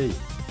HP.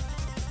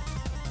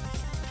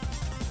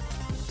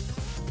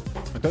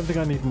 I don't think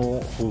I need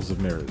more Halls of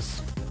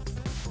Mirrors.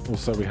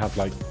 Also, we have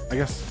like, I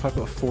guess if I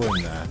put a 4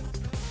 in there,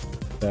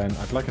 then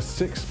I'd like a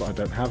 6, but I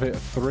don't have it. A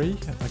 3?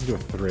 I can do a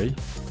 3.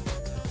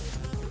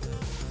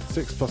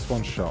 6 plus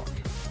 1 shock.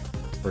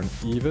 For an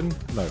even?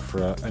 No,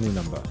 for any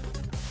number.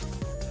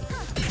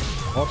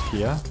 Odd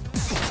here.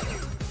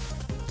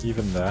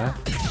 Even there.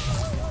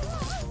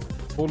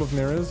 Ball of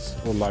mirrors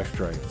or life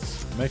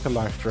drains. Make a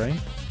life drain.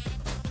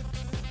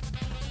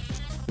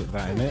 Put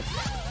that in it.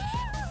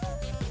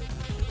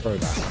 Throw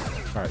that.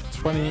 Alright,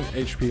 20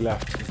 HP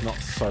left is not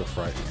so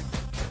frightening.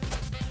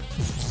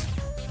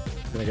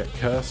 Gonna get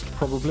cursed,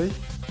 probably.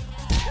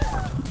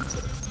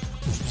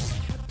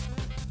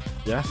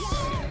 Yes.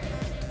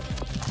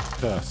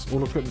 Curse.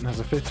 All equipment has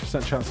a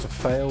 50% chance to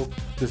fail.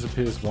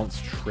 Disappears once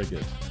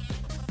triggered.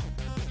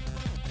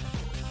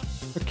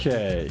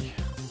 Okay.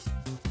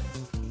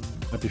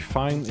 I'd be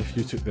fine if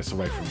you took this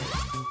away from me.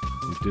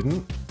 You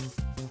didn't.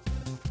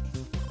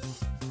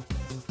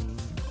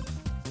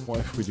 What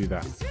if we do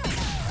that?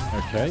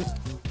 Okay.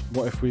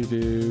 What if we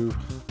do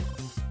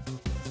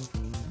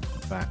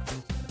that?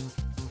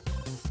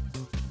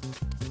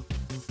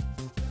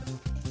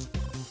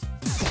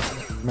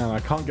 Man, I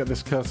can't get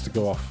this curse to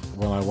go off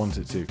when I want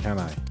it to, can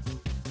I?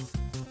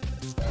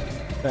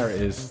 There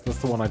it is. That's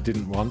the one I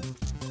didn't want.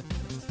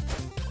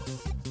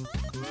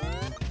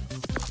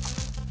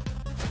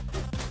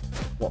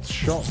 What's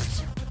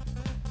shocked?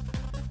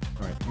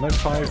 Right, no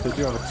 5. They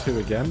do have a 2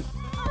 again.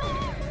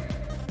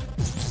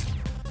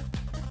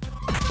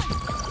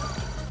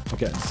 I'm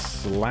getting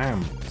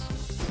slammed.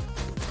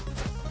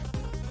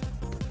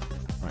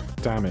 Right,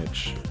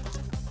 damage.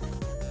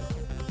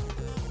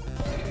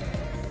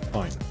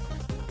 Fine.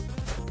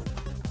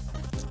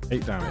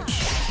 8 damage.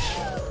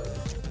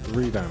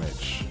 3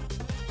 damage.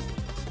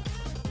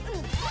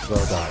 Throw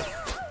a die.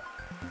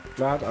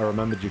 Glad I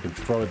remembered you could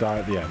throw a die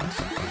at the end.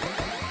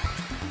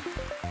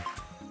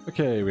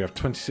 Okay, we have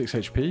 26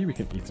 HP. We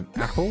can eat an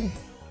apple.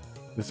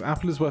 This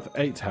apple is worth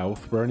 8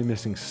 health. We're only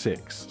missing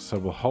 6, so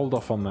we'll hold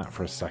off on that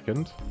for a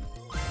second.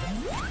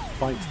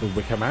 Fight the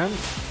Wicker Man.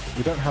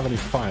 We don't have any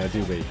fire,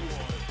 do we?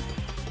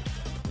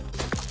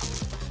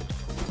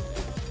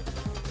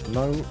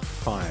 No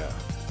fire.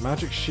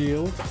 Magic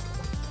shield.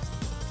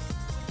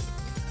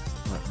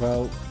 Right,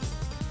 well,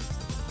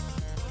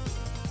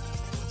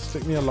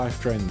 stick me a life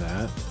drain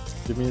there.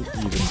 Give me an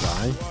even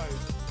die.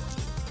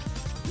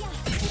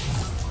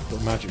 Put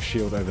a magic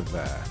shield over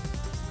there.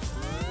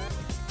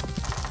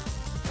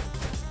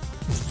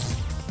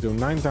 Deal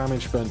 9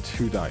 damage, burn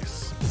 2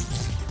 dice.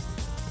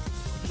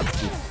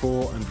 Do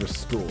 4 and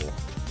restore.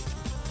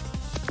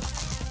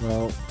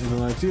 Well, in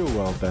an ideal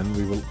world then,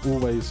 we will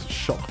always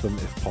shock them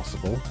if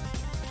possible.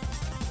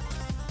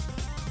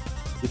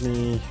 Give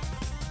me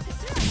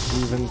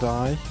an even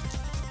die.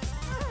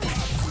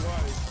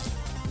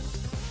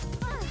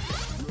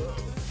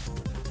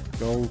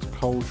 Gold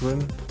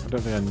cauldron. I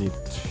don't think I need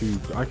 2.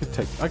 I could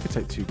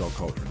take 2 gold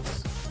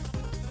cauldrons.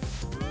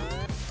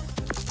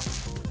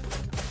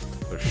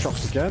 So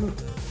shocked again.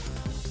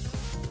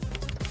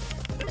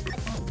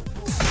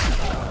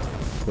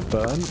 The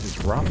burn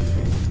is rough.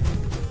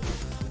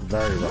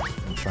 Very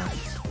rough, in fact.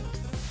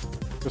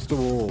 Crystal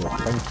wall,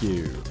 thank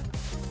you.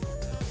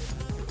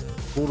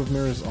 Ball of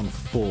mirrors on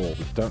 4.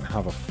 We don't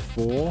have a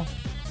 4.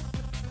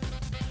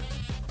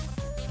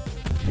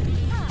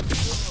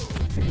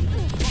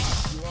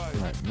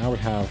 Right, now we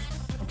have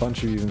a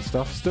bunch of even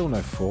stuff. Still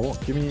no 4.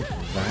 Give me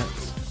that.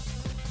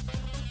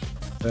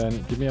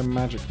 Then give me a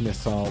magic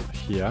missile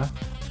here.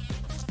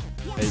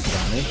 8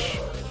 damage.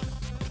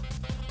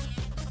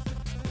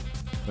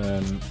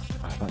 Then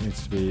that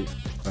needs to be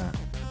that.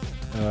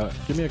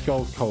 Give me a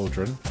gold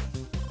cauldron.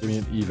 Give me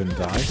an even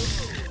die.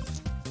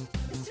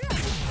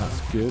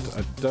 That's good.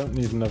 I don't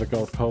need another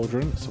gold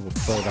cauldron, so we'll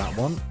throw that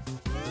one.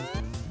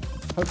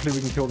 Hopefully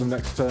we can kill them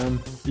next turn,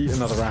 eat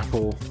another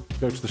apple,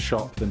 go to the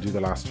shop, then do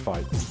the last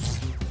fight.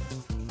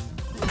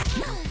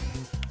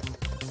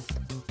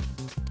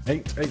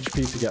 8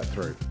 HP to get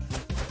through.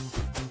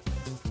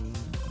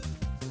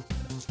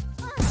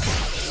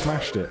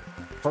 Smashed it.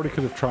 Probably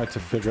could have tried to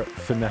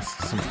finesse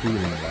some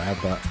healing there,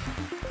 but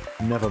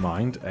never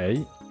mind.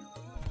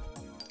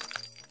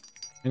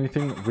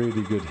 Anything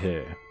really good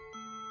here?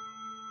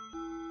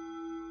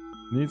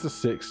 Needs a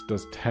 6,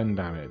 does 10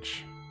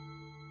 damage.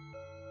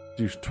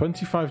 Do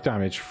 25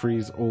 damage,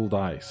 freeze all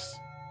dice.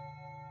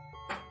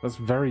 That's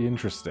very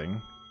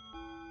interesting.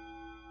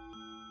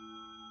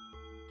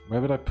 Where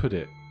would I put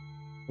it?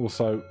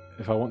 Also,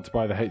 if I want to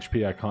buy the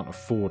HP, I can't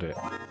afford it.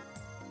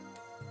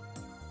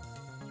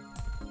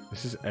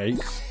 This is 8.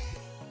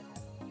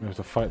 We have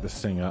to fight the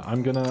singer.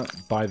 I'm gonna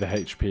buy the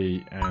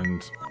HP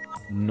and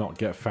not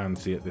get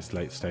fancy at this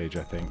late stage,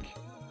 I think.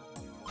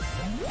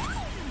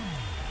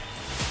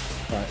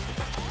 Right,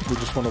 we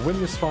just want to win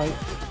this fight,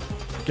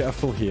 get a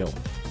full heal.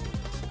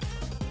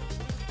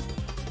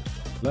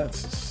 Let's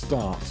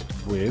start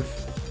with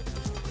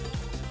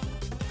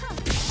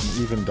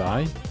an even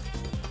die.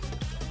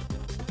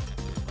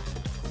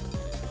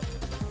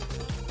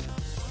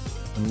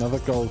 Another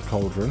gold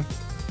cauldron.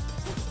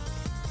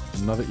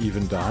 Another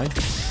even die.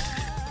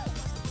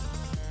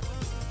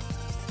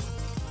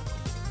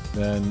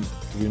 Then,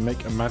 do we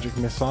make a magic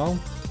missile?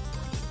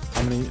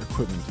 How many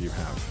equipment do you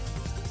have?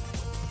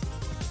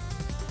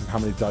 And how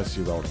many dice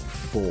are you rolling?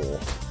 4.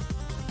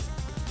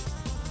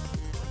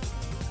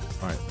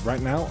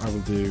 Right now I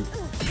will do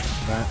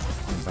that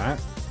and that.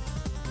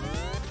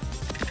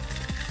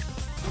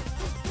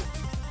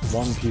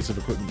 One piece of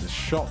equipment is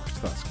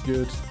shocked. That's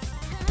good.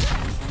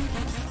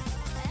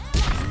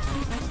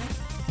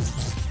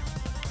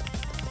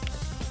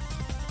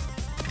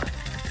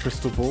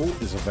 Crystal Ball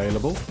is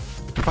available.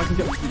 If I can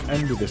get to the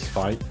end of this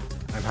fight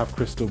and have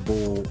Crystal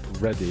Ball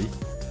ready,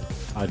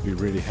 I'd be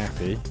really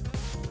happy.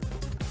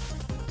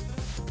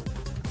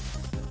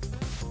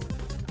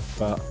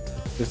 But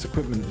this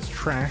equipment is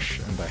trash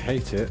and I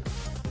hate it.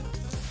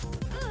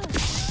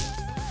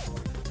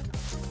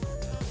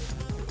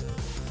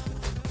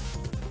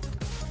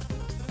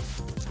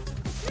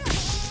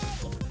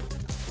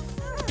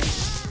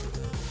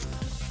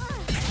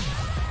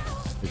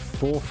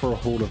 Four for a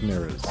Hall of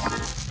Mirrors.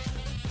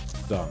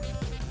 Done.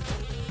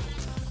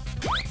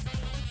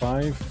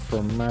 5 for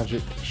a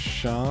Magic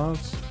Shard.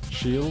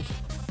 Shield.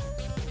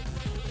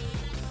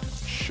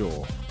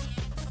 Sure.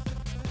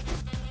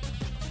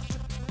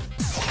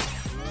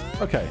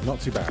 Okay,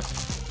 not too bad.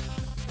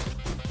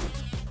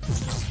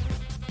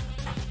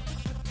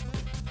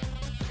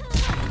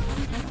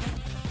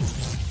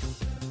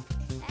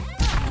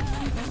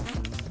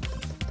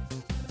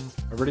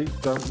 I really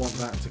don't want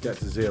that to get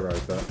to 0,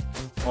 but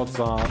odds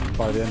are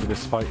by the end of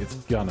this fight it's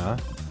gonna.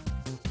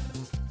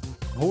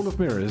 Hall of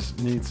Mirrors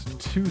needs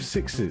 2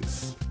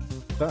 6s.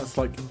 That's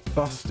like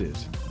busted.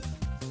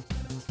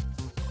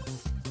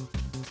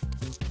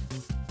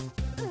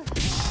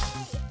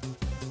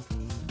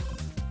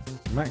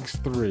 Max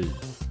 3.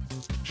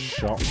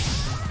 Shock.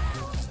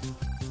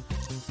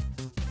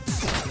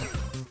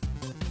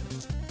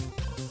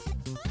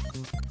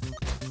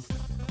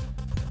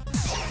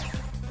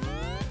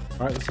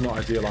 Alright, that's not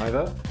ideal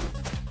either.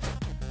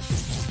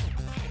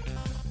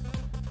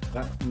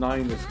 That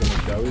 9 is going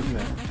to go, isn't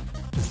it?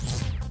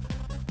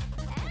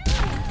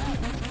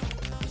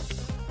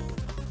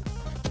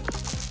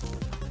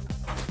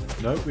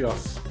 Nope, we are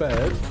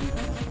spared.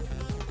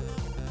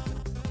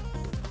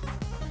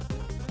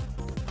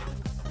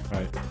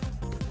 Right.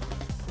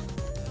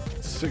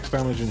 6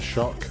 damage in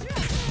shock.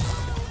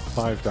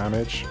 5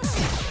 damage.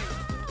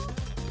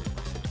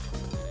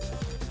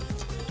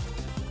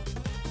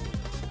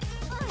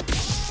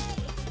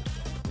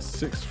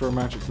 Six for a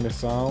magic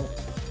missile.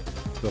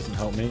 Doesn't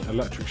help me.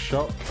 Electric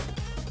shock.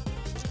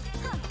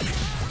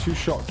 2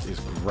 shocks is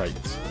great.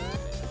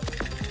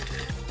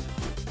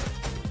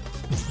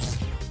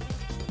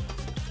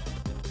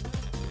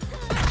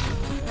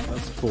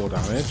 That's 4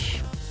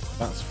 damage.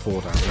 That's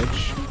 4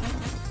 damage.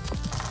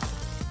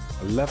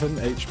 11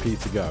 HP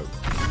to go.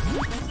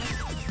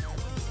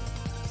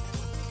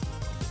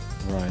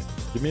 Right.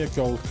 Give me a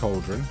gold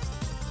cauldron.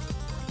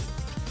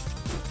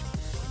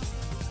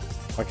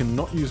 If I can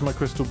not use my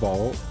crystal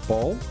ball,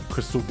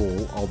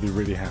 I'll be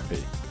really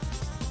happy.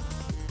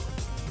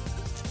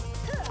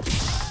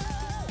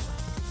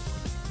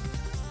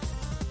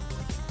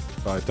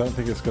 But I don't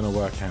think it's going to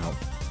work out.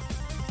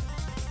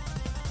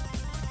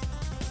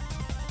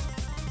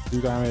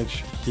 2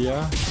 damage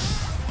here,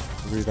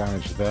 3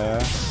 damage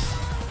there.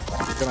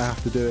 I'm gonna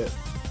have to do it.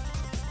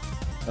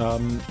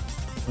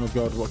 Oh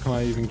god, what can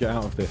I even get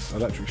out of this?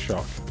 Electric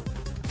shock.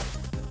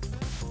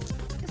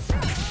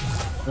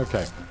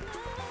 Okay.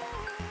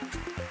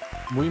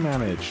 We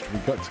managed. We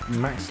got to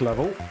max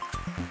level.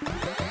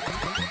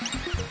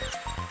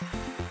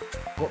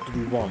 What do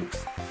we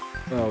want?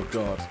 Oh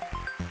god.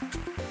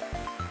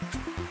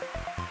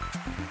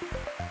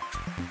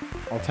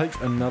 I'll take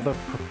another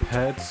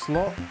prepared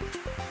slot,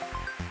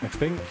 I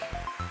think.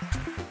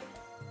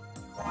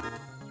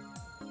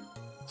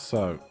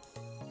 So,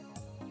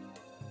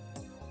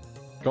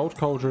 gold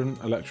cauldron,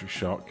 electric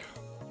shock.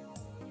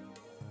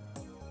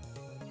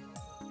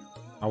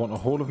 I want a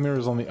Hall of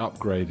Mirrors on the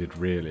upgraded,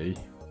 really.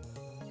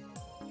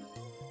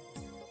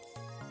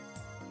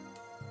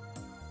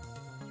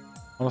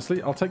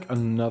 Honestly, I'll take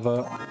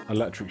another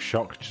electric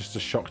shock just to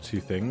shock 2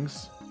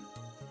 things.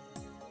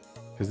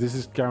 Because this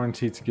is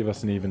guaranteed to give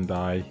us an even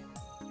die.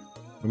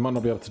 We might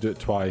not be able to do it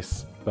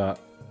twice, but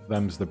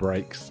them's the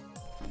breaks.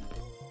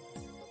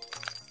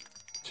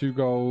 2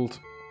 gold.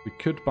 We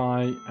could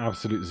buy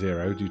absolute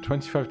 0, do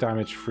 25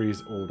 damage,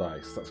 freeze all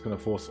dice. That's going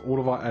to force all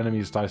of our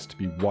enemies' dice to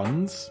be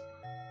 1s.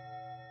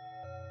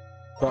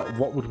 But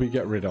what would we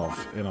get rid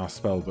of in our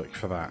spellbook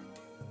for that?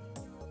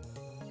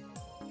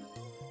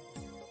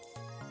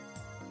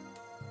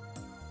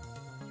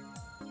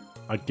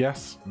 I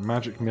guess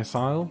Magic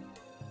Missile.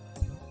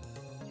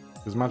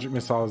 Because Magic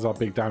Missile is our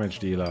big damage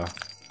dealer.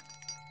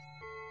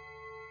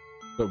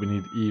 But we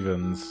need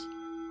evens.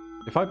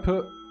 If I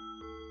put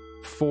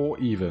 4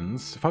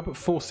 evens, if I put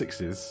 4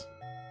 6s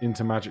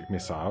into Magic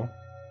Missile,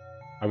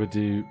 I would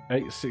do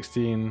 8,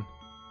 16,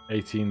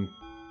 18,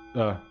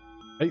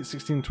 8,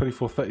 16,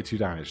 24, 32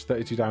 damage.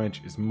 32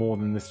 damage is more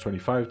than this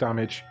 25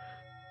 damage,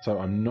 so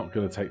I'm not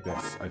going to take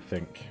this, I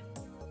think.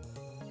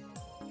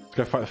 Let's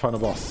go fight the final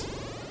boss.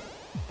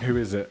 Who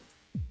is it?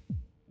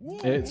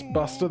 It's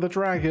Buster the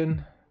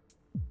Dragon.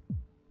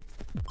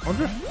 I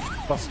wonder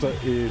if Buster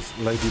is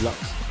Lady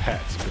Luck's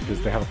pet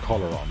because they have a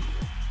collar on.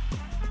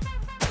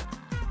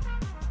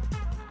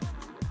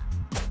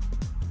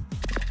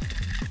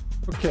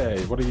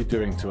 Okay, what are you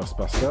doing to us,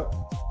 Buster?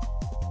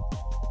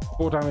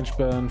 4 damage,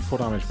 burn, 4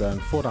 damage, burn,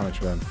 4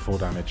 damage, burn, 4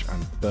 damage,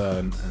 and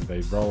burn. And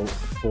they roll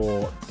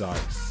 4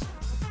 dice.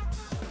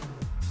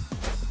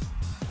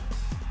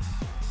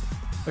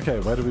 Okay,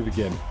 where do we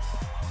begin?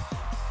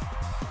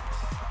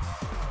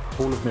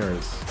 Hall of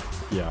Mirrors.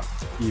 Yeah,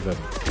 even.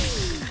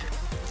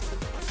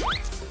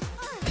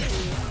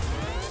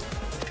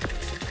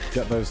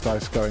 Get those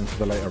dice going for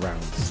the later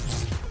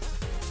rounds.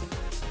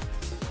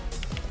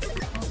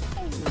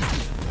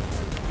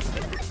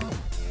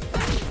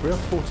 We have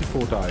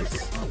 44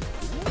 dice.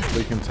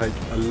 We can take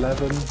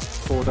 11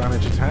 4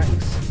 damage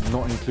attacks,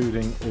 not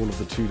including all of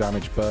the 2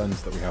 damage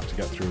burns that we have to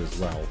get through as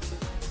well.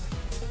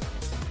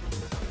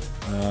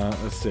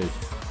 Let's see.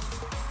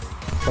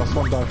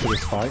 +1 die for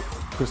this fight.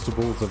 Crystal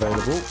balls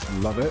available.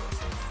 Love it.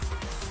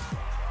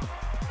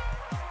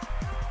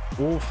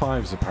 All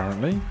 5s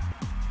apparently.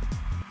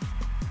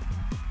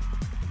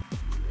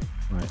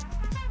 Right.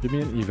 Give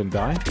me an even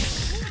die.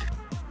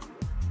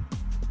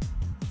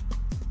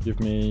 Give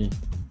me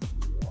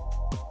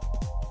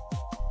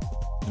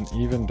an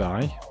even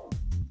die.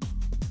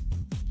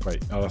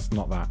 Wait, oh, that's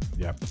not that.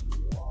 Yep.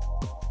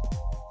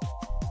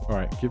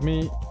 Alright, give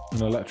me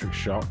an electric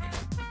shock.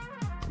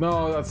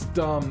 No, that's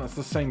dumb. That's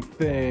the same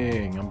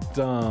thing. I'm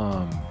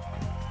dumb.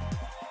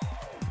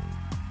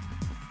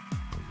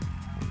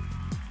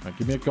 Right,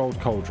 give me a gold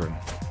cauldron.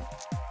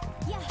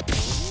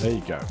 There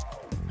you go.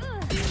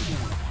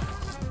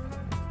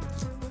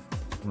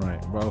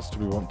 Right, what else do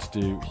we want to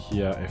do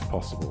here if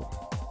possible?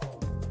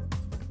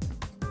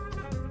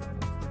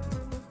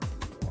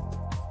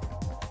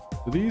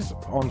 So these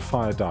on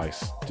fire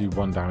dice do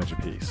 1 damage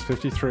apiece.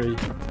 53,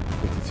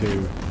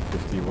 52,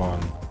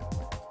 51,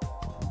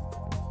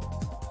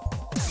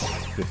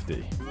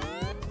 50.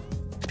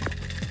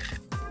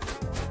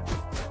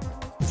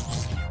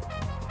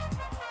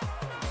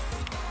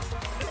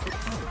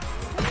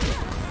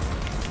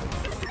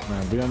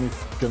 Man, we only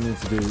gonna need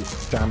to do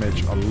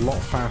damage a lot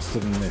faster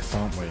than this,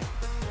 aren't we?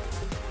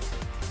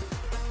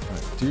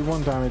 Right, do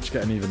 1 damage,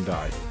 get an even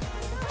die.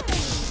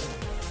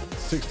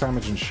 6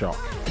 damage and shock.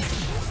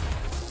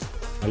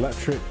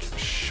 Electric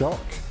shock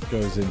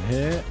goes in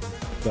here,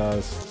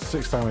 does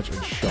 6 damage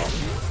and shock.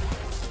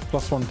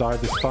 +1 die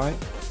this fight.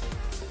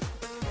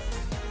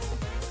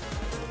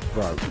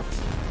 Bro. Right,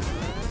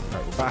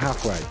 we're about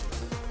halfway.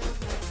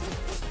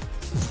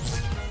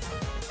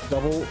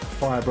 Double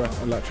fire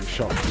breath electric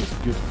shock is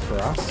good for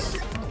us.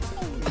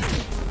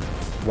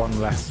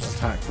 1 less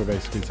attack we're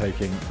basically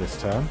taking this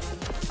turn.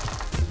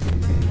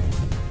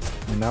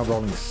 We're now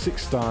rolling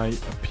 6 die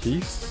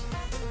apiece.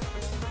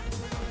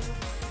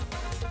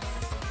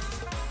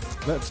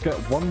 Let's get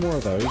 1 more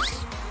of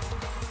those.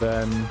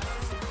 Then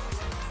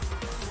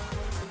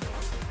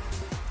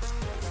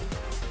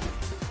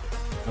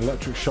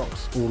electric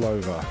shocks all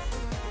over.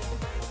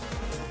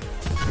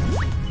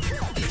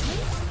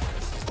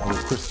 I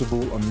will crystal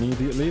ball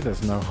immediately.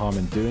 There's no harm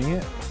in doing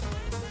it.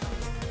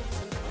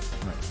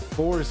 Right,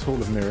 4 is Hall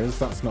of Mirrors.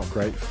 That's not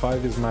great.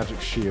 5 is Magic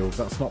Shield.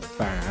 That's not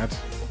bad.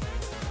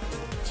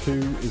 2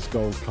 is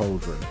Gold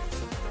Cauldron.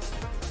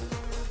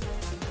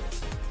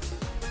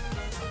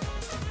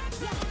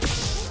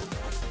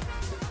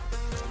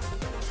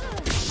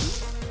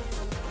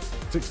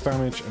 Six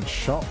damage and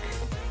shock.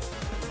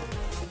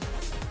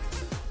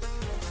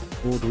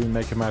 Or do we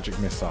make a magic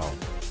missile?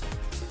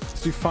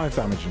 Let's do 5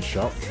 damage and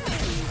shock.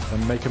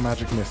 And make a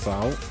magic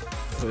missile.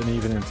 Put an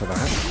even into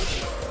that.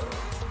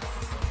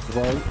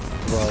 Throw,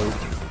 throw,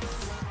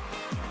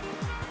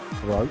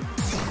 throw.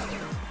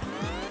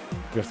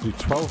 We have to do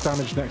 12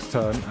 damage next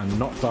turn and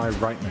not die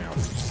right now.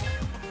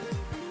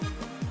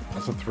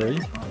 That's a 3.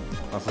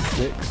 That's a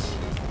 6.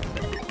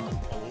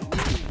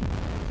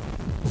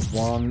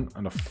 1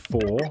 and a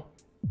 4.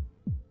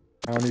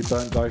 How many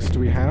burnt dice do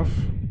we have?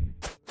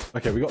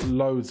 Okay, we got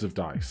loads of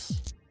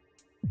dice.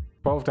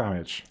 12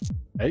 damage.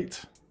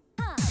 8.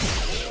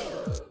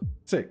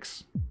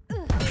 6.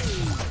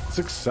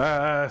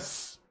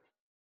 Success!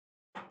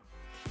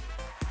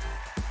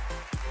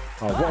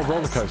 Oh, what a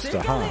roller coaster,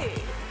 huh?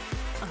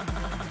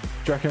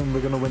 Do you reckon we're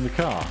going to win the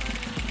car?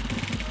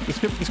 This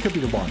could be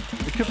the one.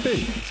 It could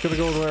be. It's going to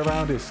go all the way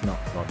around. It's not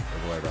all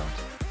the way around.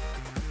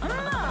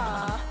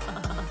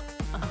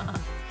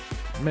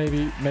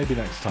 Maybe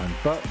next time.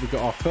 But we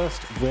got our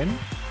first win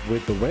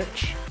with the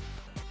witch.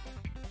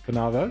 For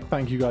now though,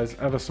 thank you guys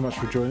ever so much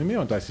for joining me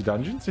on Dicey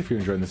Dungeons. If you're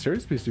enjoying the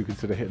series, please do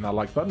consider hitting that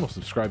like button or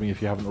subscribing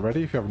if you haven't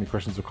already. If you have any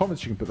questions or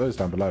comments, you can put those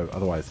down below.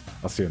 Otherwise,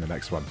 I'll see you in the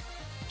next one.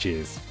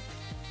 Cheers.